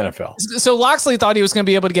get in the NFL. So Loxley thought he was going to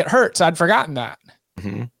be able to get Hurts. I'd forgotten that.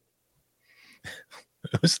 Mm-hmm.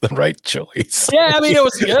 It was the right choice. Yeah, I mean, it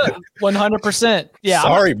was good. 100%. Yeah.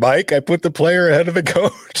 Sorry, Mike. I put the player ahead of the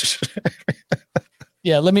coach.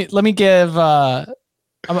 Yeah, let me give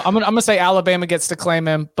I'm gonna say Alabama gets to claim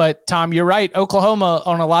him, but Tom, you're right. Oklahoma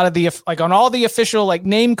on a lot of the on all the official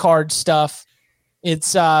name card stuff,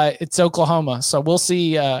 it's Oklahoma. So we'll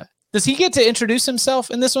see. Does he get to introduce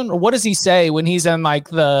himself in this one, or what does he say when he's in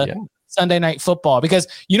Sunday Night Football? Because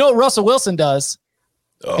you know what Russell Wilson does.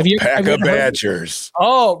 Pack of Badgers.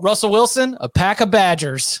 Oh, Russell Wilson, a pack of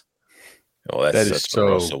Badgers. Oh, that is so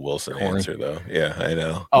Russell Wilson answer, though. Yeah, I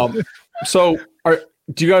know. So,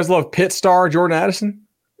 do you guys love Pitt star Jordan Addison?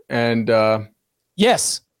 And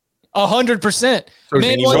yes, 100%. So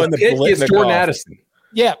Man, he won the Biletnikoff. Jordan Addison.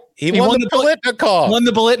 Yeah, he won the Biletnikoff. Won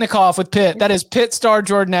the Biletnikoff with Pitt. That is Pitt star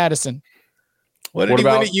Jordan Addison. What did he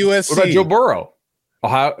win at USC? What about Joe Burrow?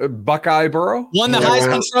 Ohio Buckeye Burrow won the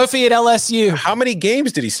Heisman Trophy at LSU. How many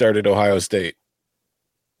games did he start at Ohio State?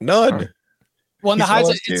 None. Won the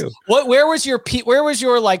Heisman. Where was your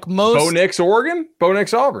most? Bo Nix, Oregon. Bo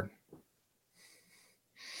Nix, Auburn.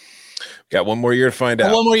 Got one more year to find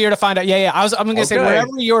out. One more year to find out. Yeah. I'm going to say wherever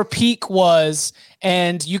your peak was,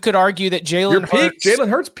 and you could argue that Jalen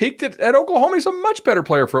Hurts peaked at Oklahoma. He's a much better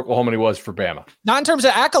player for Oklahoma than he was for Bama. Not in terms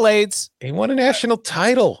of accolades. He won a national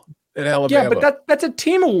title at Alabama. Yeah, but that's a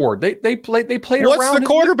team award. They played around. What's the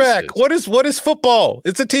quarterback? What is football?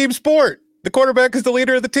 It's a team sport. The quarterback is the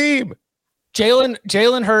leader of the team.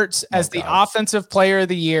 Jalen Hurts as the offensive player of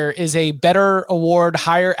the year is a better award,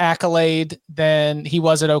 higher accolade than he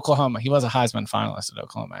was at Oklahoma. He was a Heisman finalist at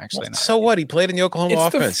Oklahoma, actually. Well, so what? He played in the Oklahoma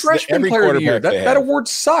offense. The freshman player of the year. That award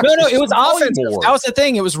sucks. No, it was offensive. That was the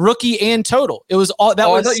thing. It was rookie and total. It was all.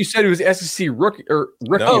 I thought you said it was SEC rookie of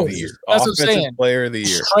the year. That's what I'm saying. Player of the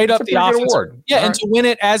year. Straight up the offensive award. Yeah, and to win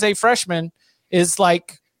it as a freshman is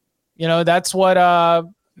that's what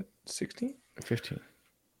 16 or 15.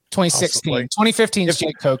 2016. 2015 is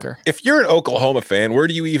Jake Coker. If you're an Oklahoma fan, where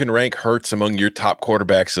do you even rank Hurts among your top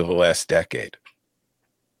quarterbacks of the last decade?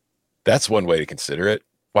 That's one way to consider it.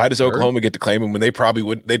 Why does Oklahoma get to claim him when they'd probably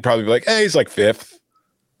be like, hey, he's like fifth.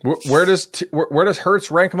 Where does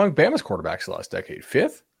Hurts rank among Bama's quarterbacks the last decade?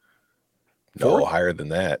 Fifth? No, higher than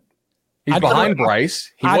that. He's behind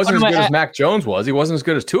Bryce. He wasn't as good as Mac Jones was. He wasn't as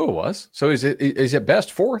good as Tua was. So he's at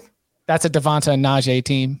best fourth. That's a Devonta and Najee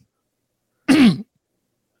team.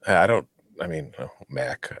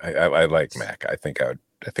 Mac. I like Mac. I think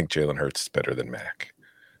Jalen Hurts is better than Mac.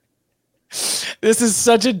 This is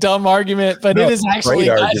such a dumb argument, but it is actually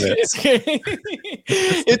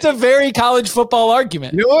it's a very college football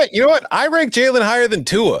argument. You know what? I rank Jalen higher than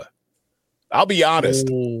Tua. I'll be honest.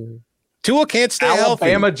 Tua can't stay healthy.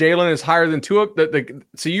 Alabama Jalen is higher than Tua.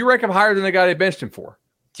 So you rank him higher than the guy they benched him for?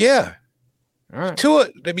 Yeah. All right. Tua's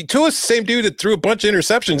the same dude that threw a bunch of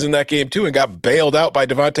interceptions in that game too and got bailed out by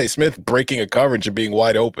Devontae Smith breaking a coverage and being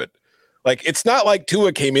wide open. It's not like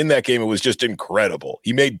Tua came in that game and was just incredible.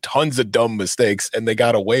 He made tons of dumb mistakes and they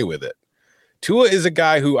got away with it. Tua is a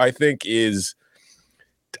guy who I think he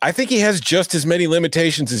has just as many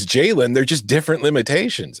limitations as Jalen. They're just different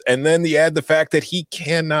limitations. And then you add the fact that he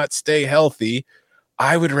cannot stay healthy.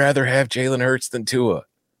 I would rather have Jalen Hurts than Tua.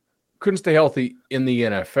 Couldn't stay healthy in the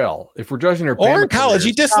NFL. If we're judging her or in college,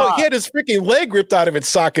 he had his freaking leg ripped out of its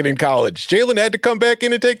socket in college. Jalen had to come back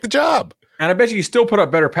in and take the job. And I bet you still put up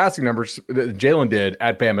better passing numbers than Jalen did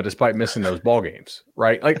at Bama, despite missing those ball games,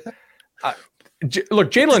 right? Look,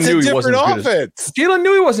 Jalen knew he wasn't as good. Jalen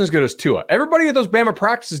knew he wasn't as good as Tua. Everybody at those Bama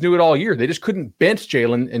practices knew it all year. They just couldn't bench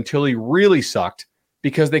Jalen until he really sucked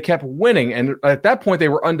because they kept winning, and at that point they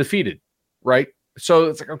were undefeated, right? So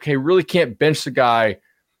it's okay, really can't bench the guy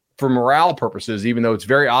for morale purposes, even though it's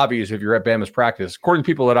very obvious if you're at Bama's practice, according to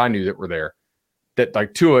people that I knew that were there,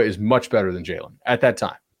 that Tua is much better than Jalen at that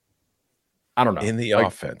time. I don't know. In the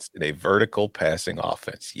offense, in a vertical passing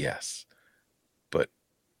offense, yes. But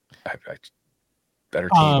I better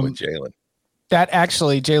team with Jalen. That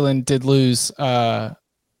actually, Jalen did lose a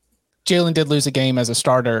game as a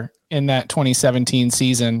starter in that 2017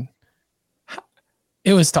 season.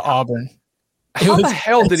 It was to Auburn. How the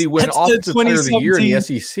hell did he win Offensive Player of the Year in the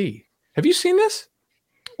SEC? Have you seen this?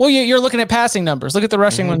 Well, you're looking at passing numbers. Look at the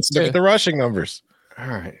rushing ones too. Look at the rushing numbers. All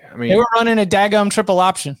right. They were running a daggum triple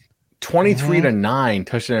option. 23-9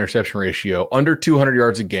 touchdown interception ratio, under 200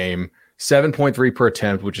 yards a game, 7.3 per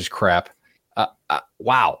attempt, which is crap.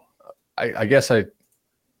 Wow. I guess I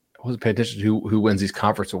wasn't paying attention to who wins these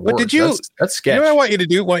conference awards. But that's sketch. You know what I want you to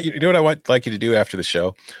do? You know what I would like you to do after the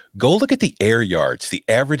show? Go look at the air yards, the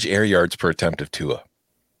average air yards per attempt of Tua,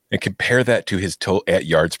 and compare that to his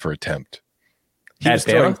yards per attempt. He was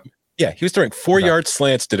throwing 4-yard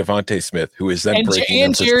slants to Devontae Smith, who is then breaking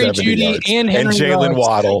them for Jerry 70 Jeudy yards, and Jalen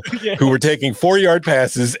Waddle, yeah. who were taking 4-yard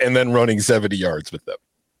passes and then running 70 yards with them.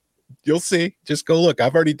 You'll see. Just go look.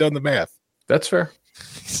 I've already done the math. That's fair.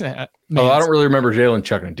 I don't really remember Jalen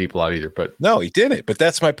chucking a deep lot either, but no, he didn't. But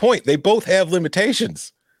that's my point. They both have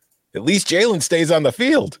limitations. At least Jalen stays on the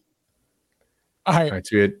field. All right.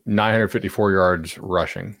 So we had 954 yards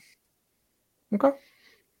rushing. Okay.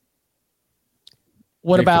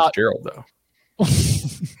 What Nick about Fitzgerald, though?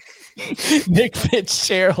 Nick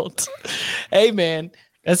Fitzgerald? Hey, man,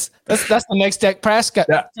 that's the next Dak Prescott.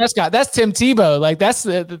 Prescott. That's Tim Tebow. Like those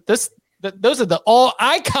are the all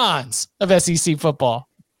icons of SEC football.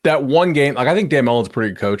 That one game, like I think Dan Mullen's a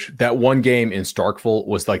pretty good coach. That one game in Starkville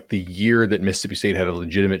was like the year that Mississippi State had a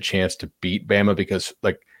legitimate chance to beat Bama because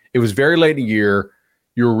like it was very late in the year.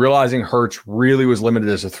 You were realizing Hurts really was limited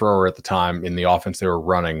as a thrower at the time in the offense they were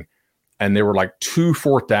running. And there were like 2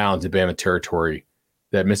 4th downs in Bama territory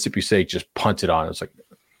that Mississippi State just punted on. It was like,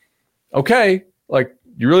 okay, like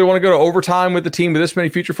you really want to go to overtime with the team with this many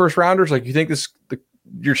future first rounders? Like you think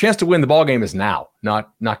your chance to win the ball game is now,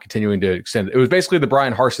 not continuing to extend it. It was basically the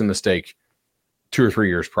Brian Harsin mistake 2 or 3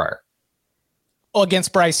 years prior. Oh,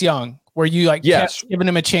 against Bryce Young, where you kept giving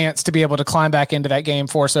him a chance to be able to climb back into that game,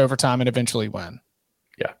 force overtime, and eventually win.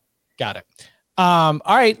 Yeah. Got it. All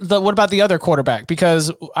right. What about the other quarterback?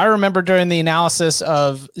 Because I remember during the analysis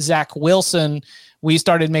of Zach Wilson, we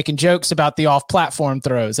started making jokes about the off-platform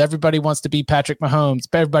throws. Everybody wants to be Patrick Mahomes.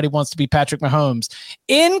 Everybody wants to be Patrick Mahomes.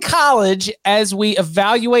 In college, as we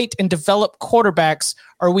evaluate and develop quarterbacks,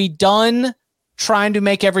 are we done trying to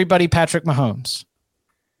make everybody Patrick Mahomes?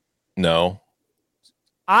 No.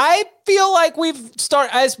 I feel like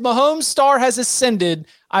as Mahomes' star has ascended,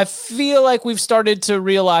 I feel like we've started to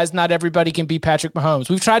realize not everybody can be Patrick Mahomes.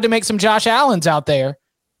 We've tried to make some Josh Allens out there,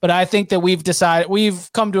 but I think that we've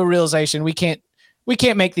come to a realization we can't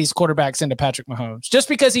make these quarterbacks into Patrick Mahomes. Just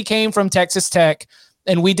because he came from Texas Tech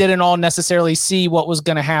and we didn't all necessarily see what was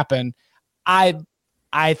going to happen, I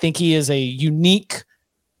think he is a unique,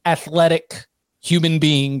 athletic human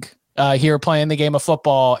being here playing the game of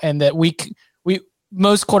football, and that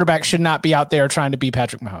most quarterbacks should not be out there trying to be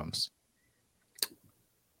Patrick Mahomes.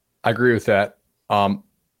 I agree with that. I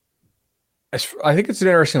think it's an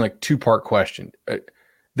interesting, 2-part question.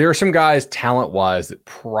 There are some guys talent-wise that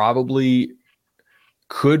probably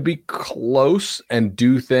could be close and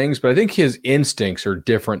do things, but I think his instincts are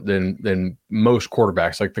different than most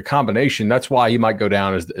quarterbacks. Like the combination, that's why he might go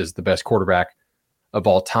down as the best quarterback of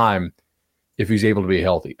all time if he's able to be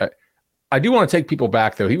healthy. I do want to take people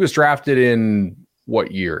back, though. He was drafted in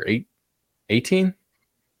what year? 18?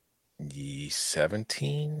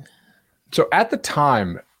 17. So at the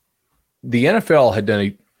time, the NFL had done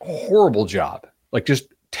a horrible job, just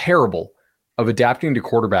terrible, of adapting to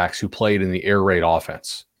quarterbacks who played in the air raid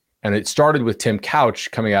offense. And it started with Tim Couch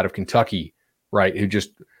coming out of Kentucky, right?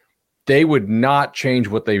 They would not change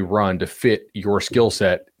what they run to fit your skill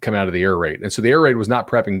set coming out of the air raid. And so the air raid was not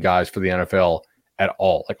prepping guys for the NFL at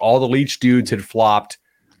all. Like all the Leach dudes had flopped.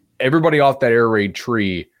 Everybody off that air raid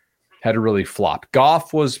tree had really flopped.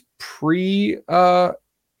 Goff was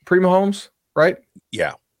pre-Mahomes, right?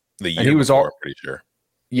 Yeah. The year and he was before, all I'm pretty sure.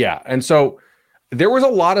 Yeah. And so there was a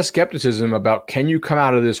lot of skepticism about, can you come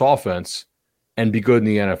out of this offense and be good in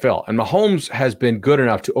the NFL? And Mahomes has been good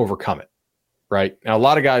enough to overcome it, right? Now, a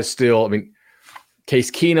lot of guys still,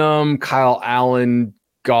 Case Keenum, Kyle Allen,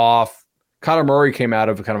 Goff, Kyler Murray came out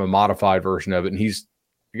of kind of a modified version of it. And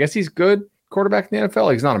I guess he's good quarterback in the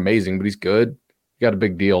NFL. He's not amazing, but he's good. He got a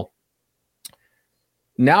big deal.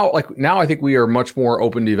 Now I think we are much more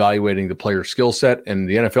open to evaluating the player's skill set, and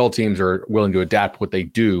the NFL teams are willing to adapt what they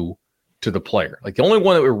do to the player. The only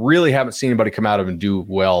one that we really haven't seen anybody come out of and do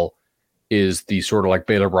well is the sort of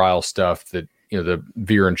Baylor Brile stuff that, the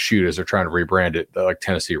veer and shoot as they're trying to rebrand it, like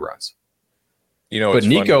Tennessee runs. But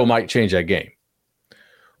Nico might change that game.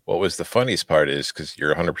 What was the funniest part is, because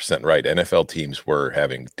you're 100% right, NFL teams were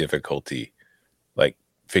having difficulty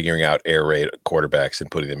figuring out air raid quarterbacks and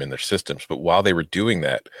putting them in their systems. But while they were doing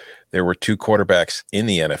that, there were 2 quarterbacks in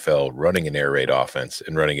the NFL running an air raid offense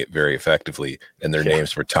and running it very effectively. And their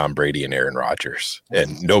names were Tom Brady and Aaron Rodgers.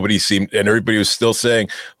 And everybody was still saying,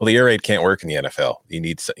 well, the air raid can't work in the NFL. You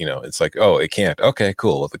need, it's like, oh, it can't. Okay,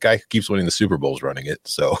 cool. Well, the guy who keeps winning the Super Bowl's running it.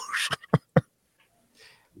 So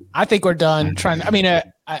I think we're done trying.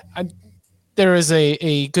 There is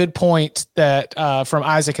a good point that from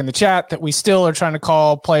Isaac in the chat that we still are trying to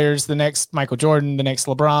call players the next Michael Jordan, the next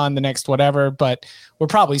LeBron, the next whatever, but we're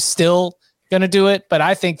probably still going to do it. But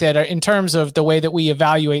I think that in terms of the way that we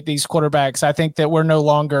evaluate these quarterbacks, I think that we're no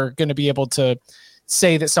longer going to be able to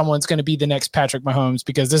say that someone's going to be the next Patrick Mahomes,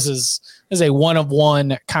 because this is a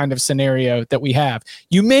one-of-one kind of scenario that we have.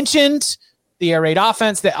 You mentioned the air raid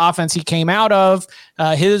offense, the offense he came out of.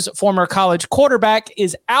 His former college quarterback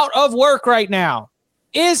is out of work right now.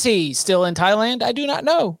 Is he still in Thailand? I do not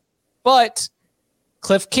know. But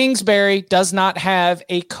Cliff Kingsbury does not have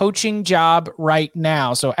a coaching job right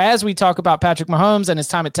now. So as we talk about Patrick Mahomes and his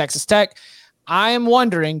time at Texas Tech, I am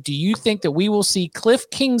wondering, do you think that we will see Cliff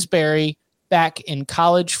Kingsbury back in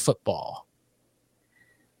college football?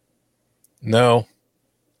 No.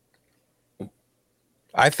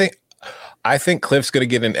 I think Cliff's going to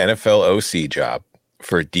get an NFL OC job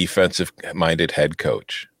for a defensive-minded head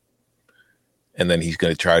coach. And then he's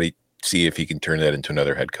going to try to see if he can turn that into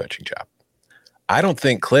another head coaching job. I don't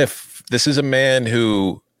think Cliff, this is a man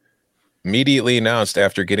who immediately announced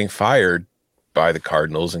after getting fired by the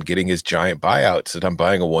Cardinals and getting his giant buyout, said, I'm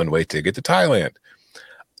buying a one-way ticket to Thailand.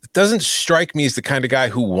 It doesn't strike me as the kind of guy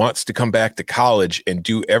who wants to come back to college and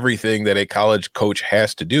do everything that a college coach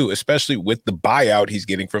has to do, especially with the buyout he's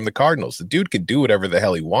getting from the Cardinals. The dude can do whatever the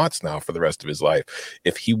hell he wants now for the rest of his life.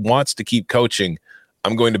 If he wants to keep coaching,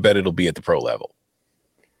 I'm going to bet it'll be at the pro level.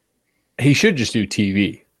 He should just do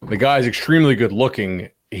TV. The guy's extremely good looking.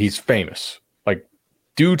 He's famous. Like,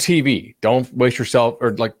 do TV. Don't waste yourself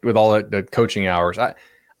or like with all the coaching hours. I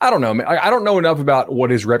don't know. I don't know enough about what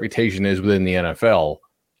his reputation is within the NFL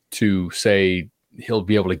to say he'll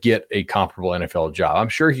be able to get a comparable NFL job. I'm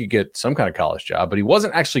sure he could get some kind of college job, but he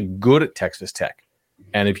wasn't actually good at Texas Tech.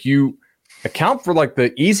 And if you account for like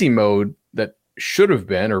the easy mode that should have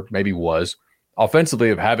been, or maybe was, offensively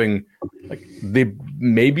of having like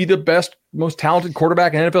maybe the best, most talented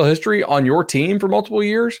quarterback in NFL history on your team for multiple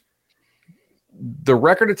years, the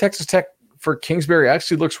record at Texas Tech for Kingsbury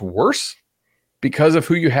actually looks worse because of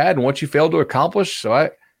who you had and what you failed to accomplish. So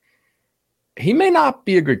he may not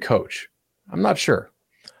be a good coach. I'm not sure.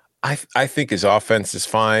 I think his offense is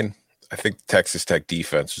fine. I think the Texas Tech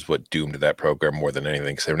defense is what doomed that program more than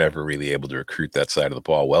anything because they're never really able to recruit that side of the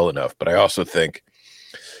ball well enough. But I also think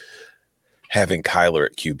having Kyler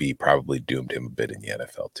at QB probably doomed him a bit in the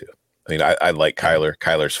NFL too. I mean, I like Kyler.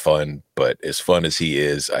 Kyler's fun, but as fun as he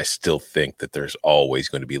is, I still think that there's always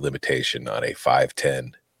going to be limitation on a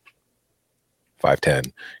 5'10"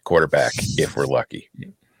 quarterback if we're lucky.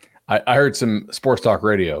 I heard some sports talk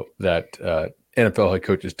radio that NFL head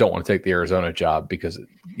coaches don't want to take the Arizona job because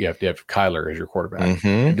you have to have Kyler as your quarterback.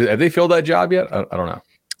 Mm-hmm. Have they filled that job yet? I don't know.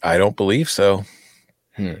 I don't believe so.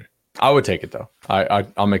 I would take it though.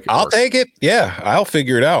 I'll make it. I'll take it. Yeah, I'll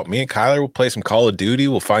figure it out. Me and Kyler will play some Call of Duty.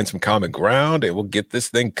 We'll find some common ground, and we'll get this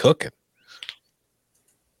thing cooking.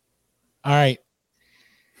 All right,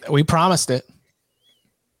 we promised it.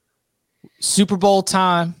 Super Bowl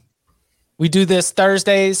time. We do this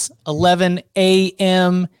Thursdays, 11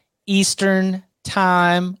 a.m. Eastern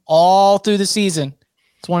time, all through the season.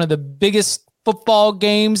 It's one of the biggest football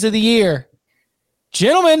games of the year.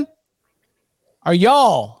 Gentlemen, are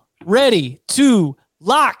y'all ready to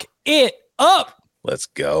lock it up? Let's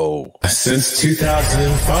go. Since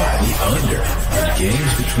 2005, the under in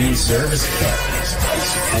games between service academies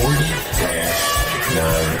is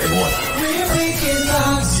 40-9-1.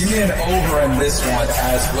 You need an over in this one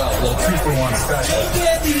as well. A little 2-for-1 special.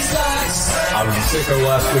 I was in Sicko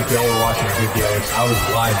last week. Y'all were watching a good game. I was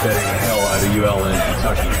live betting the hell out of ULN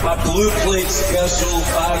Kentucky. My blue plate special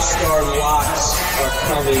 5-star locks are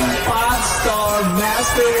coming. 5-star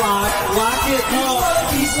master lock. Lock it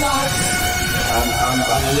up. These locks.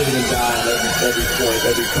 I'm living and dying every point,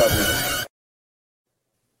 every cover.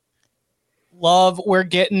 Love, we're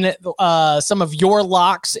getting some of your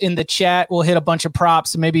locks in the chat. We'll hit a bunch of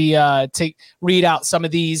props and maybe read out some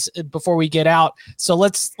of these before we get out. So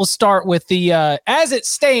let's start with the as it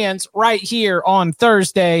stands right here on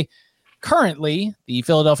Thursday. Currently, the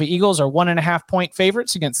Philadelphia Eagles are 1.5 point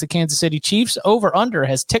favorites against the Kansas City Chiefs. Over under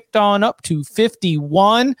has ticked on up to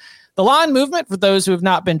 51. The line movement, for those who have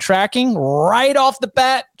not been tracking, right off the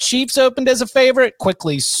bat, Chiefs opened as a favorite,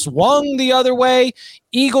 quickly swung the other way.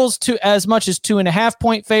 Eagles to as much as 2.5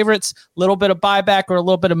 point favorites, a little bit of buyback or a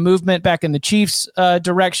little bit of movement back in the Chiefs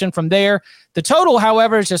direction from there. The total,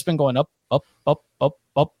 however, has just been going up.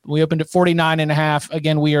 We opened at 49.5.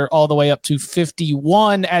 Again, we are all the way up to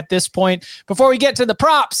 51 at this point. Before we get to the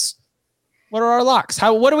props, what are our locks?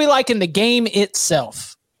 What do we like in the game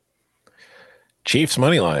itself? Chiefs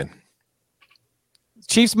money line.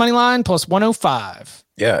 Chiefs money line plus 105.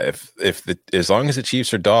 Yeah, as long as the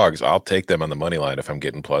Chiefs are dogs, I'll take them on the money line if I'm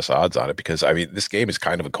getting plus odds on it, because I mean this game is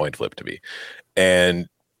kind of a coin flip to me. And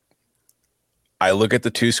I look at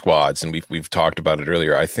the two squads, and we've talked about it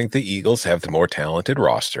earlier. I think the Eagles have the more talented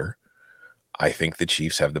roster. I think the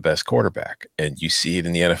Chiefs have the best quarterback, and you see it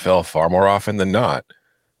in the NFL far more often than not.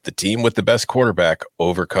 The team with the best quarterback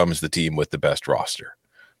overcomes the team with the best roster.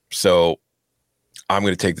 So I'm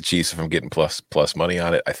going to take the Chiefs if I'm getting plus money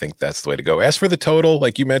on it. I think that's the way to go. As for the total,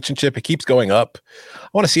 like you mentioned, Chip, it keeps going up. I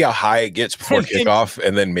want to see how high it gets before kickoff,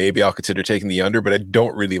 and then maybe I'll consider taking the under, but I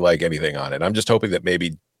don't really like anything on it. I'm just hoping that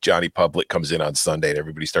maybe Johnny Public comes in on Sunday and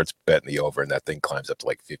everybody starts betting the over, and that thing climbs up to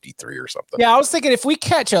like 53 or something. Yeah, I was thinking if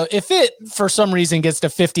it for some reason gets to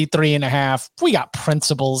 53.5, we got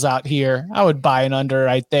principles out here. I would buy an under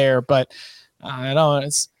right there, but I don't know.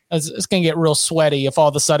 It's going to get real sweaty if all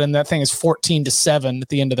of a sudden that thing is 14-7 at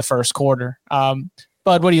the end of the first quarter. Bud,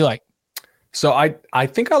 what do you like? So I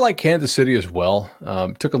think I like Kansas City as well.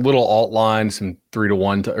 Took a little alt line, some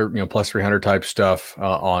 3-1 or plus 300 type stuff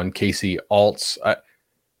on KC alts.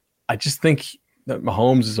 I just think that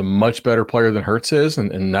Mahomes is a much better player than Hurts is,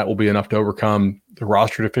 and that will be enough to overcome the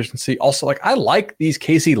roster deficiency. Also, I like these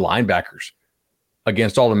KC linebackers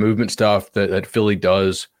against all the movement stuff that Philly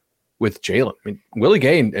does with Jalen. I mean, Willie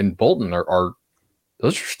Gay and Bolton are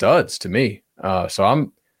those are studs to me. So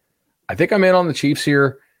I think I'm in on the Chiefs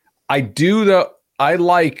here. I do I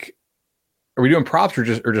like. Are we doing props or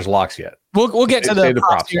just locks yet? We'll get to the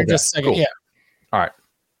props here in just a second. Cool. Yeah. All right.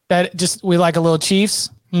 That just we like a little Chiefs.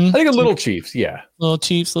 I think a little Chiefs. Yeah. Little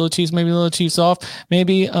Chiefs, maybe a little Chiefs off,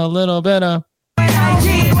 maybe a little bit of.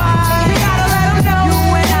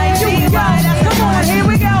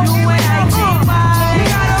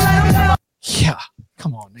 Yeah,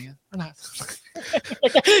 come on, man. We're not.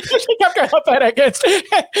 You think I'm going to bet against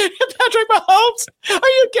Patrick Mahomes? Are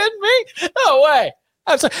you kidding me? No way.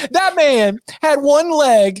 That man had one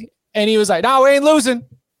leg, and he was like, "No, we ain't losing."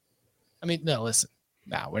 I mean, no, listen.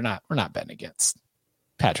 No, we're not betting against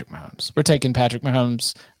Patrick Mahomes. We're taking Patrick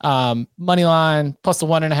Mahomes money line plus the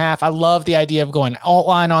 1.5. I love the idea of going alt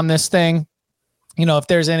line on this thing. You know, if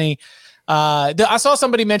there's any. I saw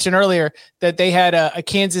somebody mention earlier that they had a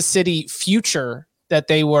Kansas City future that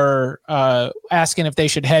they were asking if they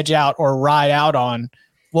should hedge out or ride out on.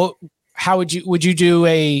 How would you do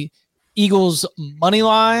a Eagles money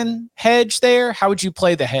line hedge there? How would you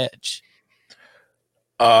play the hedge?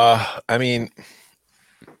 I mean,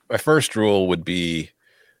 my first rule would be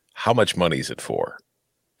how much money is it for?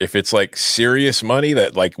 If it's like serious money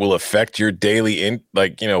that like will affect your daily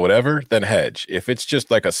whatever, then hedge. If it's just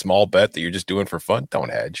like a small bet that you're just doing for fun, don't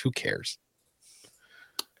hedge. Who cares?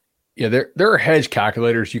 Yeah, there are hedge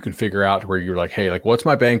calculators you can figure out where you're like, hey, like what's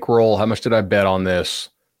my bankroll? How much did I bet on this?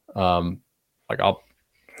 I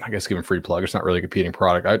guess give them free plug. It's not really a competing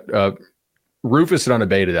product. Rufus and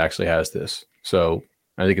Unabated actually has this. So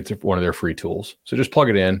I think it's one of their free tools. So just plug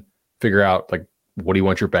it in, figure out like, what do you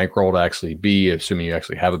want your bankroll to actually be, assuming you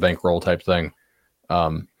actually have a bankroll type thing.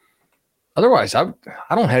 Otherwise, I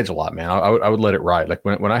don't hedge a lot, man. I would let it ride. Like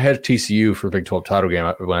when I hedged TCU for a Big 12 title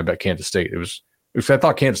game, when I bet Kansas State, it was I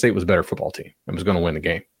thought Kansas State was a better football team and was going to win the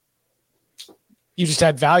game. You just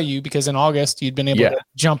had value because in August you'd been able to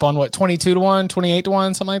jump on 22-1, 28-1,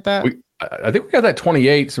 something like that. I think we got that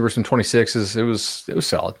 28. So there were some 26s. It was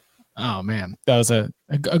solid. Oh man, that was a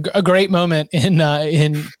great moment in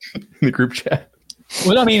the group chat.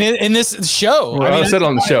 Well, I mean, in this show, well, I said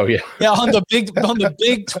on the show, yeah, on the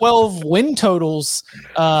Big 12 win totals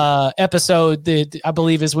episode that I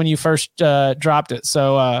believe is when you first dropped it.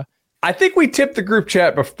 So I think we tipped the group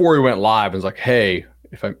chat before we went live. It was like, hey,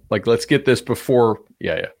 if I'm like, let's get this before,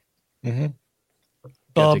 Mm-hmm.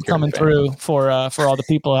 Bub coming through for all the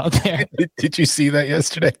people out there. Did you see that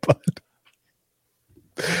yesterday, Bud?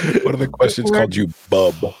 One of the questions called you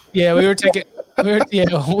Bub. Yeah, we were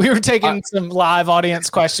taking some live audience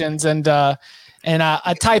questions, and a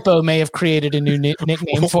typo may have created a new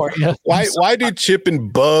nickname for you. Why do Chip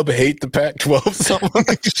and Bub hate the Pac-12 so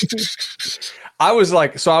much? I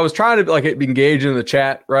was trying to like engage in the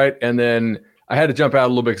chat, right? And then I had to jump out a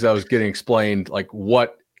little bit because I was getting explained like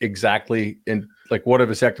what exactly what a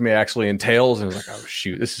vasectomy actually entails, and I was like, oh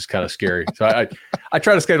shoot, this is kind of scary. So I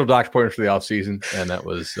tried to schedule doctor appointments for the off season, and that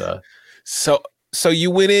was So you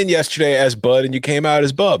went in yesterday as Bud and you came out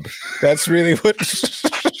as Bub. That's really what.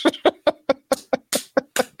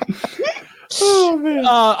 Oh man!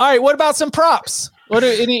 All right, what about some props? What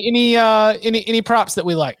are any props that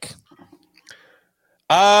we like?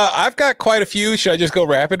 I've got quite a few. Should I just go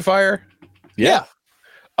rapid fire? Yeah.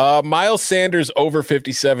 Miles Sanders over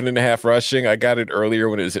 57.5 rushing. I got it earlier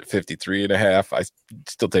when it was at 53.5. I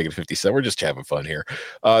still take it 57. We're just having fun here.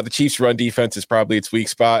 The Chiefs' run defense is probably its weak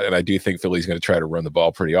spot, and I do think Philly's going to try to run the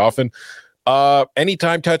ball pretty often.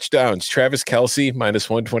 Anytime touchdowns. Travis Kelce minus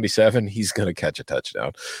 127. He's going to catch a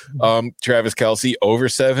touchdown. Travis Kelce over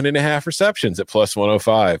 7.5 receptions at plus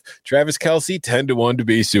 105. Travis Kelce 10-1 to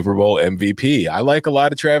be Super Bowl MVP. I like a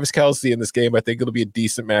lot of Travis Kelce in this game. I think it'll be a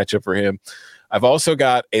decent matchup for him. I've also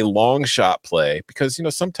got a long shot play because,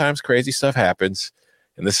 sometimes crazy stuff happens.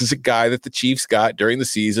 And this is a guy that the Chiefs got during the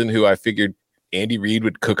season who I figured Andy Reid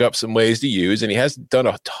would cook up some ways to use, and he hasn't done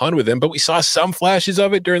a ton with him, but we saw some flashes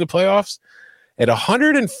of it during the playoffs. At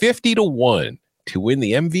 150-1 to win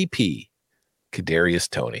the MVP, Kadarius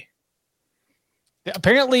Toney.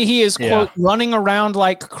 Apparently he is, quote, running around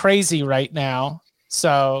like crazy right now.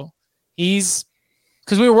 So he's –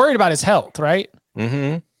 because we were worried about his health, right?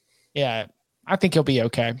 Mm-hmm. Yeah, I think he'll be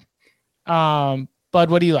okay. Bud,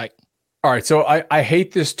 what do you like? All right, so I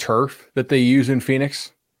hate this turf that they use in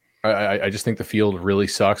Phoenix. I just think the field really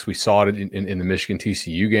sucks. We saw it in the Michigan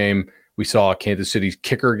TCU game. We saw Kansas City's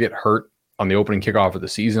kicker get hurt on the opening kickoff of the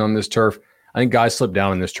season on this turf. I think guys slip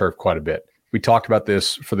down in this turf quite a bit. We talked about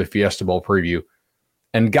this for the Fiesta Bowl preview.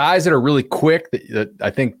 And guys that are really quick that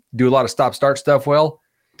I think do a lot of stop-start stuff well,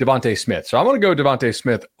 Devontae Smith. So I'm going to go Devontae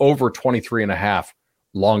Smith over 23.5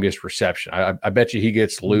 longest reception. I bet you he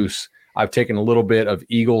gets loose. I've taken a little bit of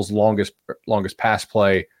Eagles' longest pass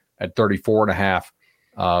play at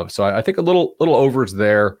 34.5. So I think a little overs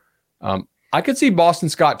there. I could see Boston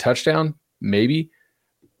Scott touchdown, maybe.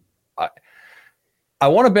 I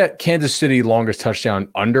want to bet Kansas City longest touchdown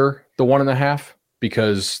under the 1.5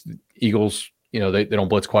 because Eagles, they don't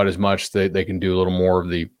blitz quite as much. They can do a little more of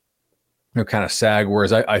the kind of sag.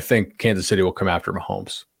 Whereas I think Kansas City will come after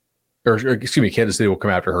Mahomes, or excuse me, Kansas City will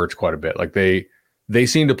come after Hurts quite a bit. Like they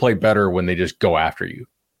seem to play better when they just go after you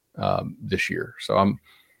this year. So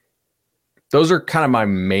those are kind of my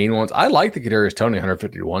main ones. I like the Kadarius Toney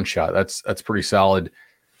 150-1 shot. That's pretty solid.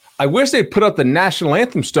 I wish they put up the national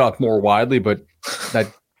anthem stuff more widely, but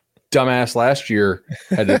that dumbass last year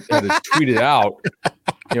had to tweet it out.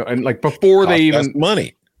 And like before they even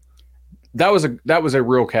money. That was a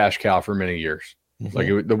real cash cow for many years. Mm-hmm.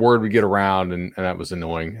 Like the word would get around, and that was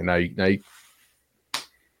annoying. And now you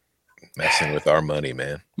messing with our money,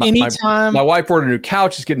 man. Anytime my wife ordered a new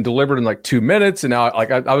couch, is getting delivered in like 2 minutes, and now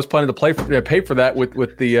I was planning to pay for that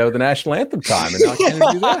with the national anthem time, and now I can't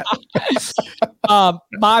even do that.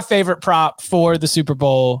 My favorite prop for the Super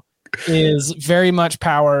Bowl is very much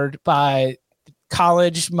powered by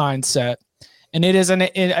college mindset. And it is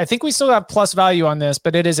I think we still have plus value on this,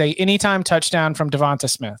 but it is a anytime touchdown from Devonta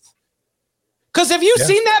Smith. Because have you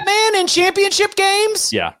seen that man in championship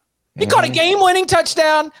games? Yeah. He caught a game-winning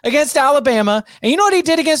touchdown against Alabama. And you know what he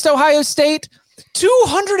did against Ohio State?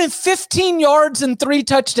 215 yards and 3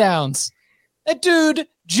 touchdowns. That dude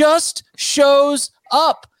just shows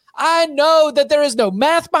up. I know that there is no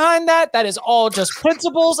math behind that. That is all just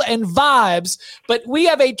principles and vibes. But we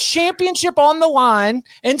have a championship on the line,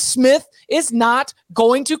 and Smith is not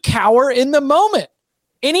going to cower in the moment.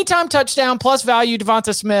 Anytime touchdown plus value,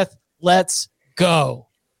 Devonta Smith. Let's go.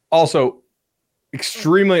 Also,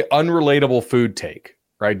 extremely unrelatable food take,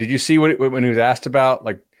 right? Did you see when he was asked about,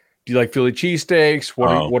 like, do you like Philly cheesesteaks?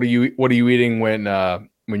 What are you eating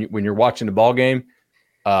when you're watching the ball game?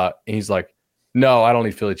 And he's like, no, I don't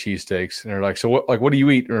eat Philly cheesesteaks. And they're like, so what do you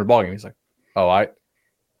eat in a ball game? He's like, oh, I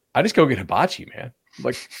just go get hibachi, man.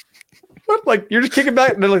 Like, what? Like, you're just kicking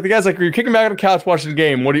back. Like, the guy's like, you're kicking back on the couch watching the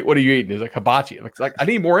game. What are you eating? He's like, hibachi. Like, I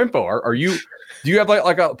need more info. Do you have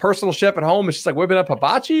like a personal chef at home? It's just like whipping up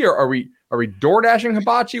hibachi, or are we door dashing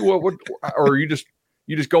hibachi? What or are you just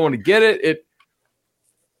going to get it?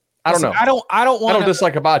 I don't know. I don't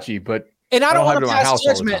dislike hibachi, but and I don't want to pass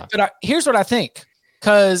judgment. But here's what I think,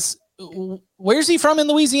 because where's he from in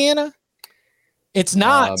Louisiana? It's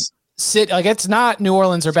not it's not New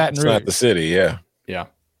Orleans or Baton Rouge. It's not the city, yeah.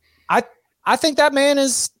 I think that man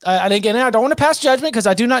is, and again, I don't want to pass judgment because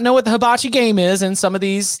I do not know what the hibachi game is in some of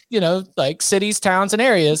these, like cities, towns, and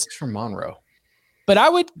areas. He's from Monroe. But I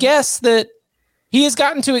would guess that he has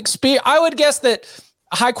gotten to experience. I would guess that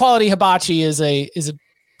high quality hibachi is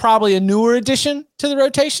probably a newer addition to the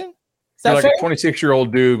rotation. Is that like fair? A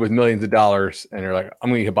 26-year-old dude with millions of dollars, and you're like, I'm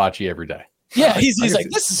gonna eat hibachi every day. Yeah, he's like,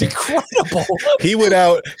 this is incredible. He went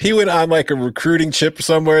on like a recruiting trip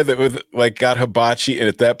somewhere that was like got hibachi, and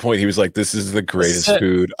at that point he was like, this is the greatest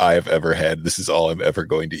food I have ever had. This is all I'm ever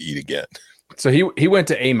going to eat again. So he went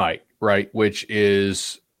to Amite, right, which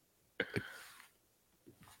is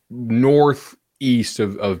northeast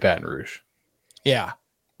of Baton Rouge. Yeah.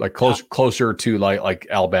 Like closer to like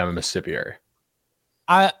Alabama, Mississippi area.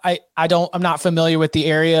 I'm not familiar with the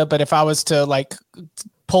area, but if I was to like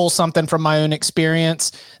pull something from my own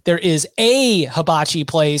experience, there is a hibachi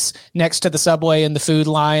place next to the Subway and the Food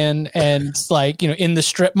Lion and like, in the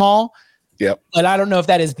strip mall. Yep. But I don't know if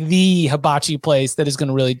that is the hibachi place that is going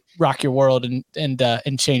to really rock your world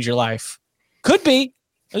and change your life. Could be.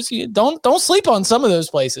 Don't sleep on some of those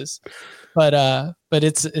places, but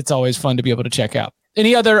it's always fun to be able to check out.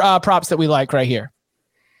 Any other props that we like right here?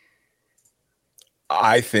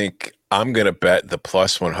 I think I'm going to bet the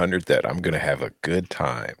plus 100 that I'm going to have a good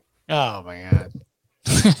time. Oh, my God.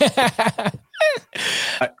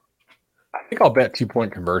 I think I'll bet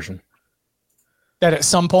 2-point conversion. That at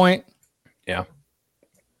some point? Yeah.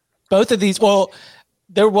 Both of these. Well,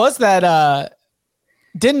 there was that.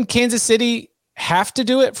 Didn't Kansas City have to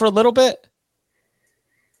do it for a little bit?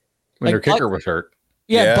 When their kicker was hurt.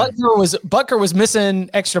 Yeah, Butker was missing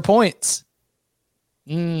extra points.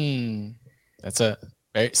 That's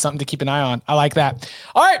something to keep an eye on. I like that.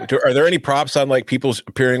 All right. Are there any props on like people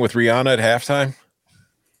appearing with Rihanna at halftime?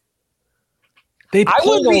 They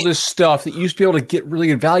pulled all this stuff that you used to be able to get really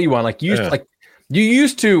good value on. Like you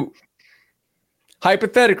used to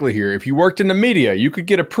hypothetically here, if you worked in the media, you could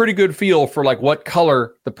get a pretty good feel for like what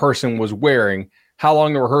color the person was wearing, how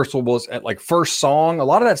long the rehearsal was at like first song. A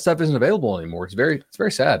lot of that stuff isn't available anymore. It's very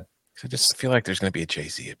sad. I just feel like there's going to be a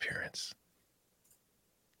Jay-Z appearance.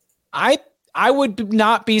 I would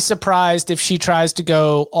not be surprised if she tries to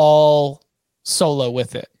go all solo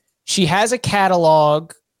with it. She has a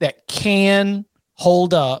catalog that can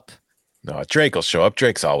hold up. No, Drake will show up.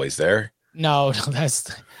 Drake's always there. No,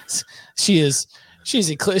 she's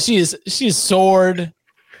soared.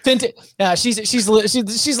 Yeah, she's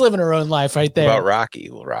living her own life right there. What about Rocky?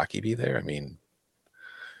 Will Rocky be there? I mean,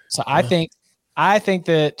 so I think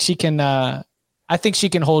that she can. I think she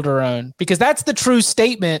can hold her own, because that's the true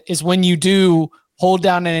statement, is when you do hold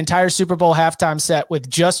down an entire Super Bowl halftime set with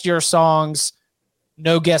just your songs,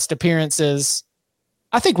 no guest appearances.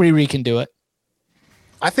 I think Riri can do it.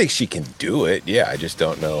 I think she can do it. Yeah, I just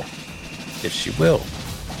don't know if she will.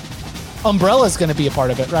 Umbrella's going to be a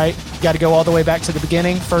part of it, right? You got to go all the way back to the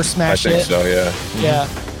beginning, first smash hit. I think so, yeah. Yeah.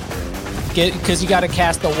 Because you got to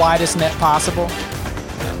cast the widest net possible. All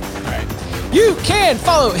right. You can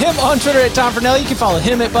follow him on Twitter at Tom Fernelli. You can follow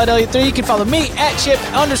him at BudElliott3. You can follow me at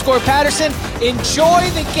Chip_Patterson. Enjoy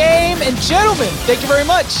the game. And gentlemen, thank you very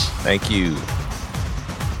much. Thank you.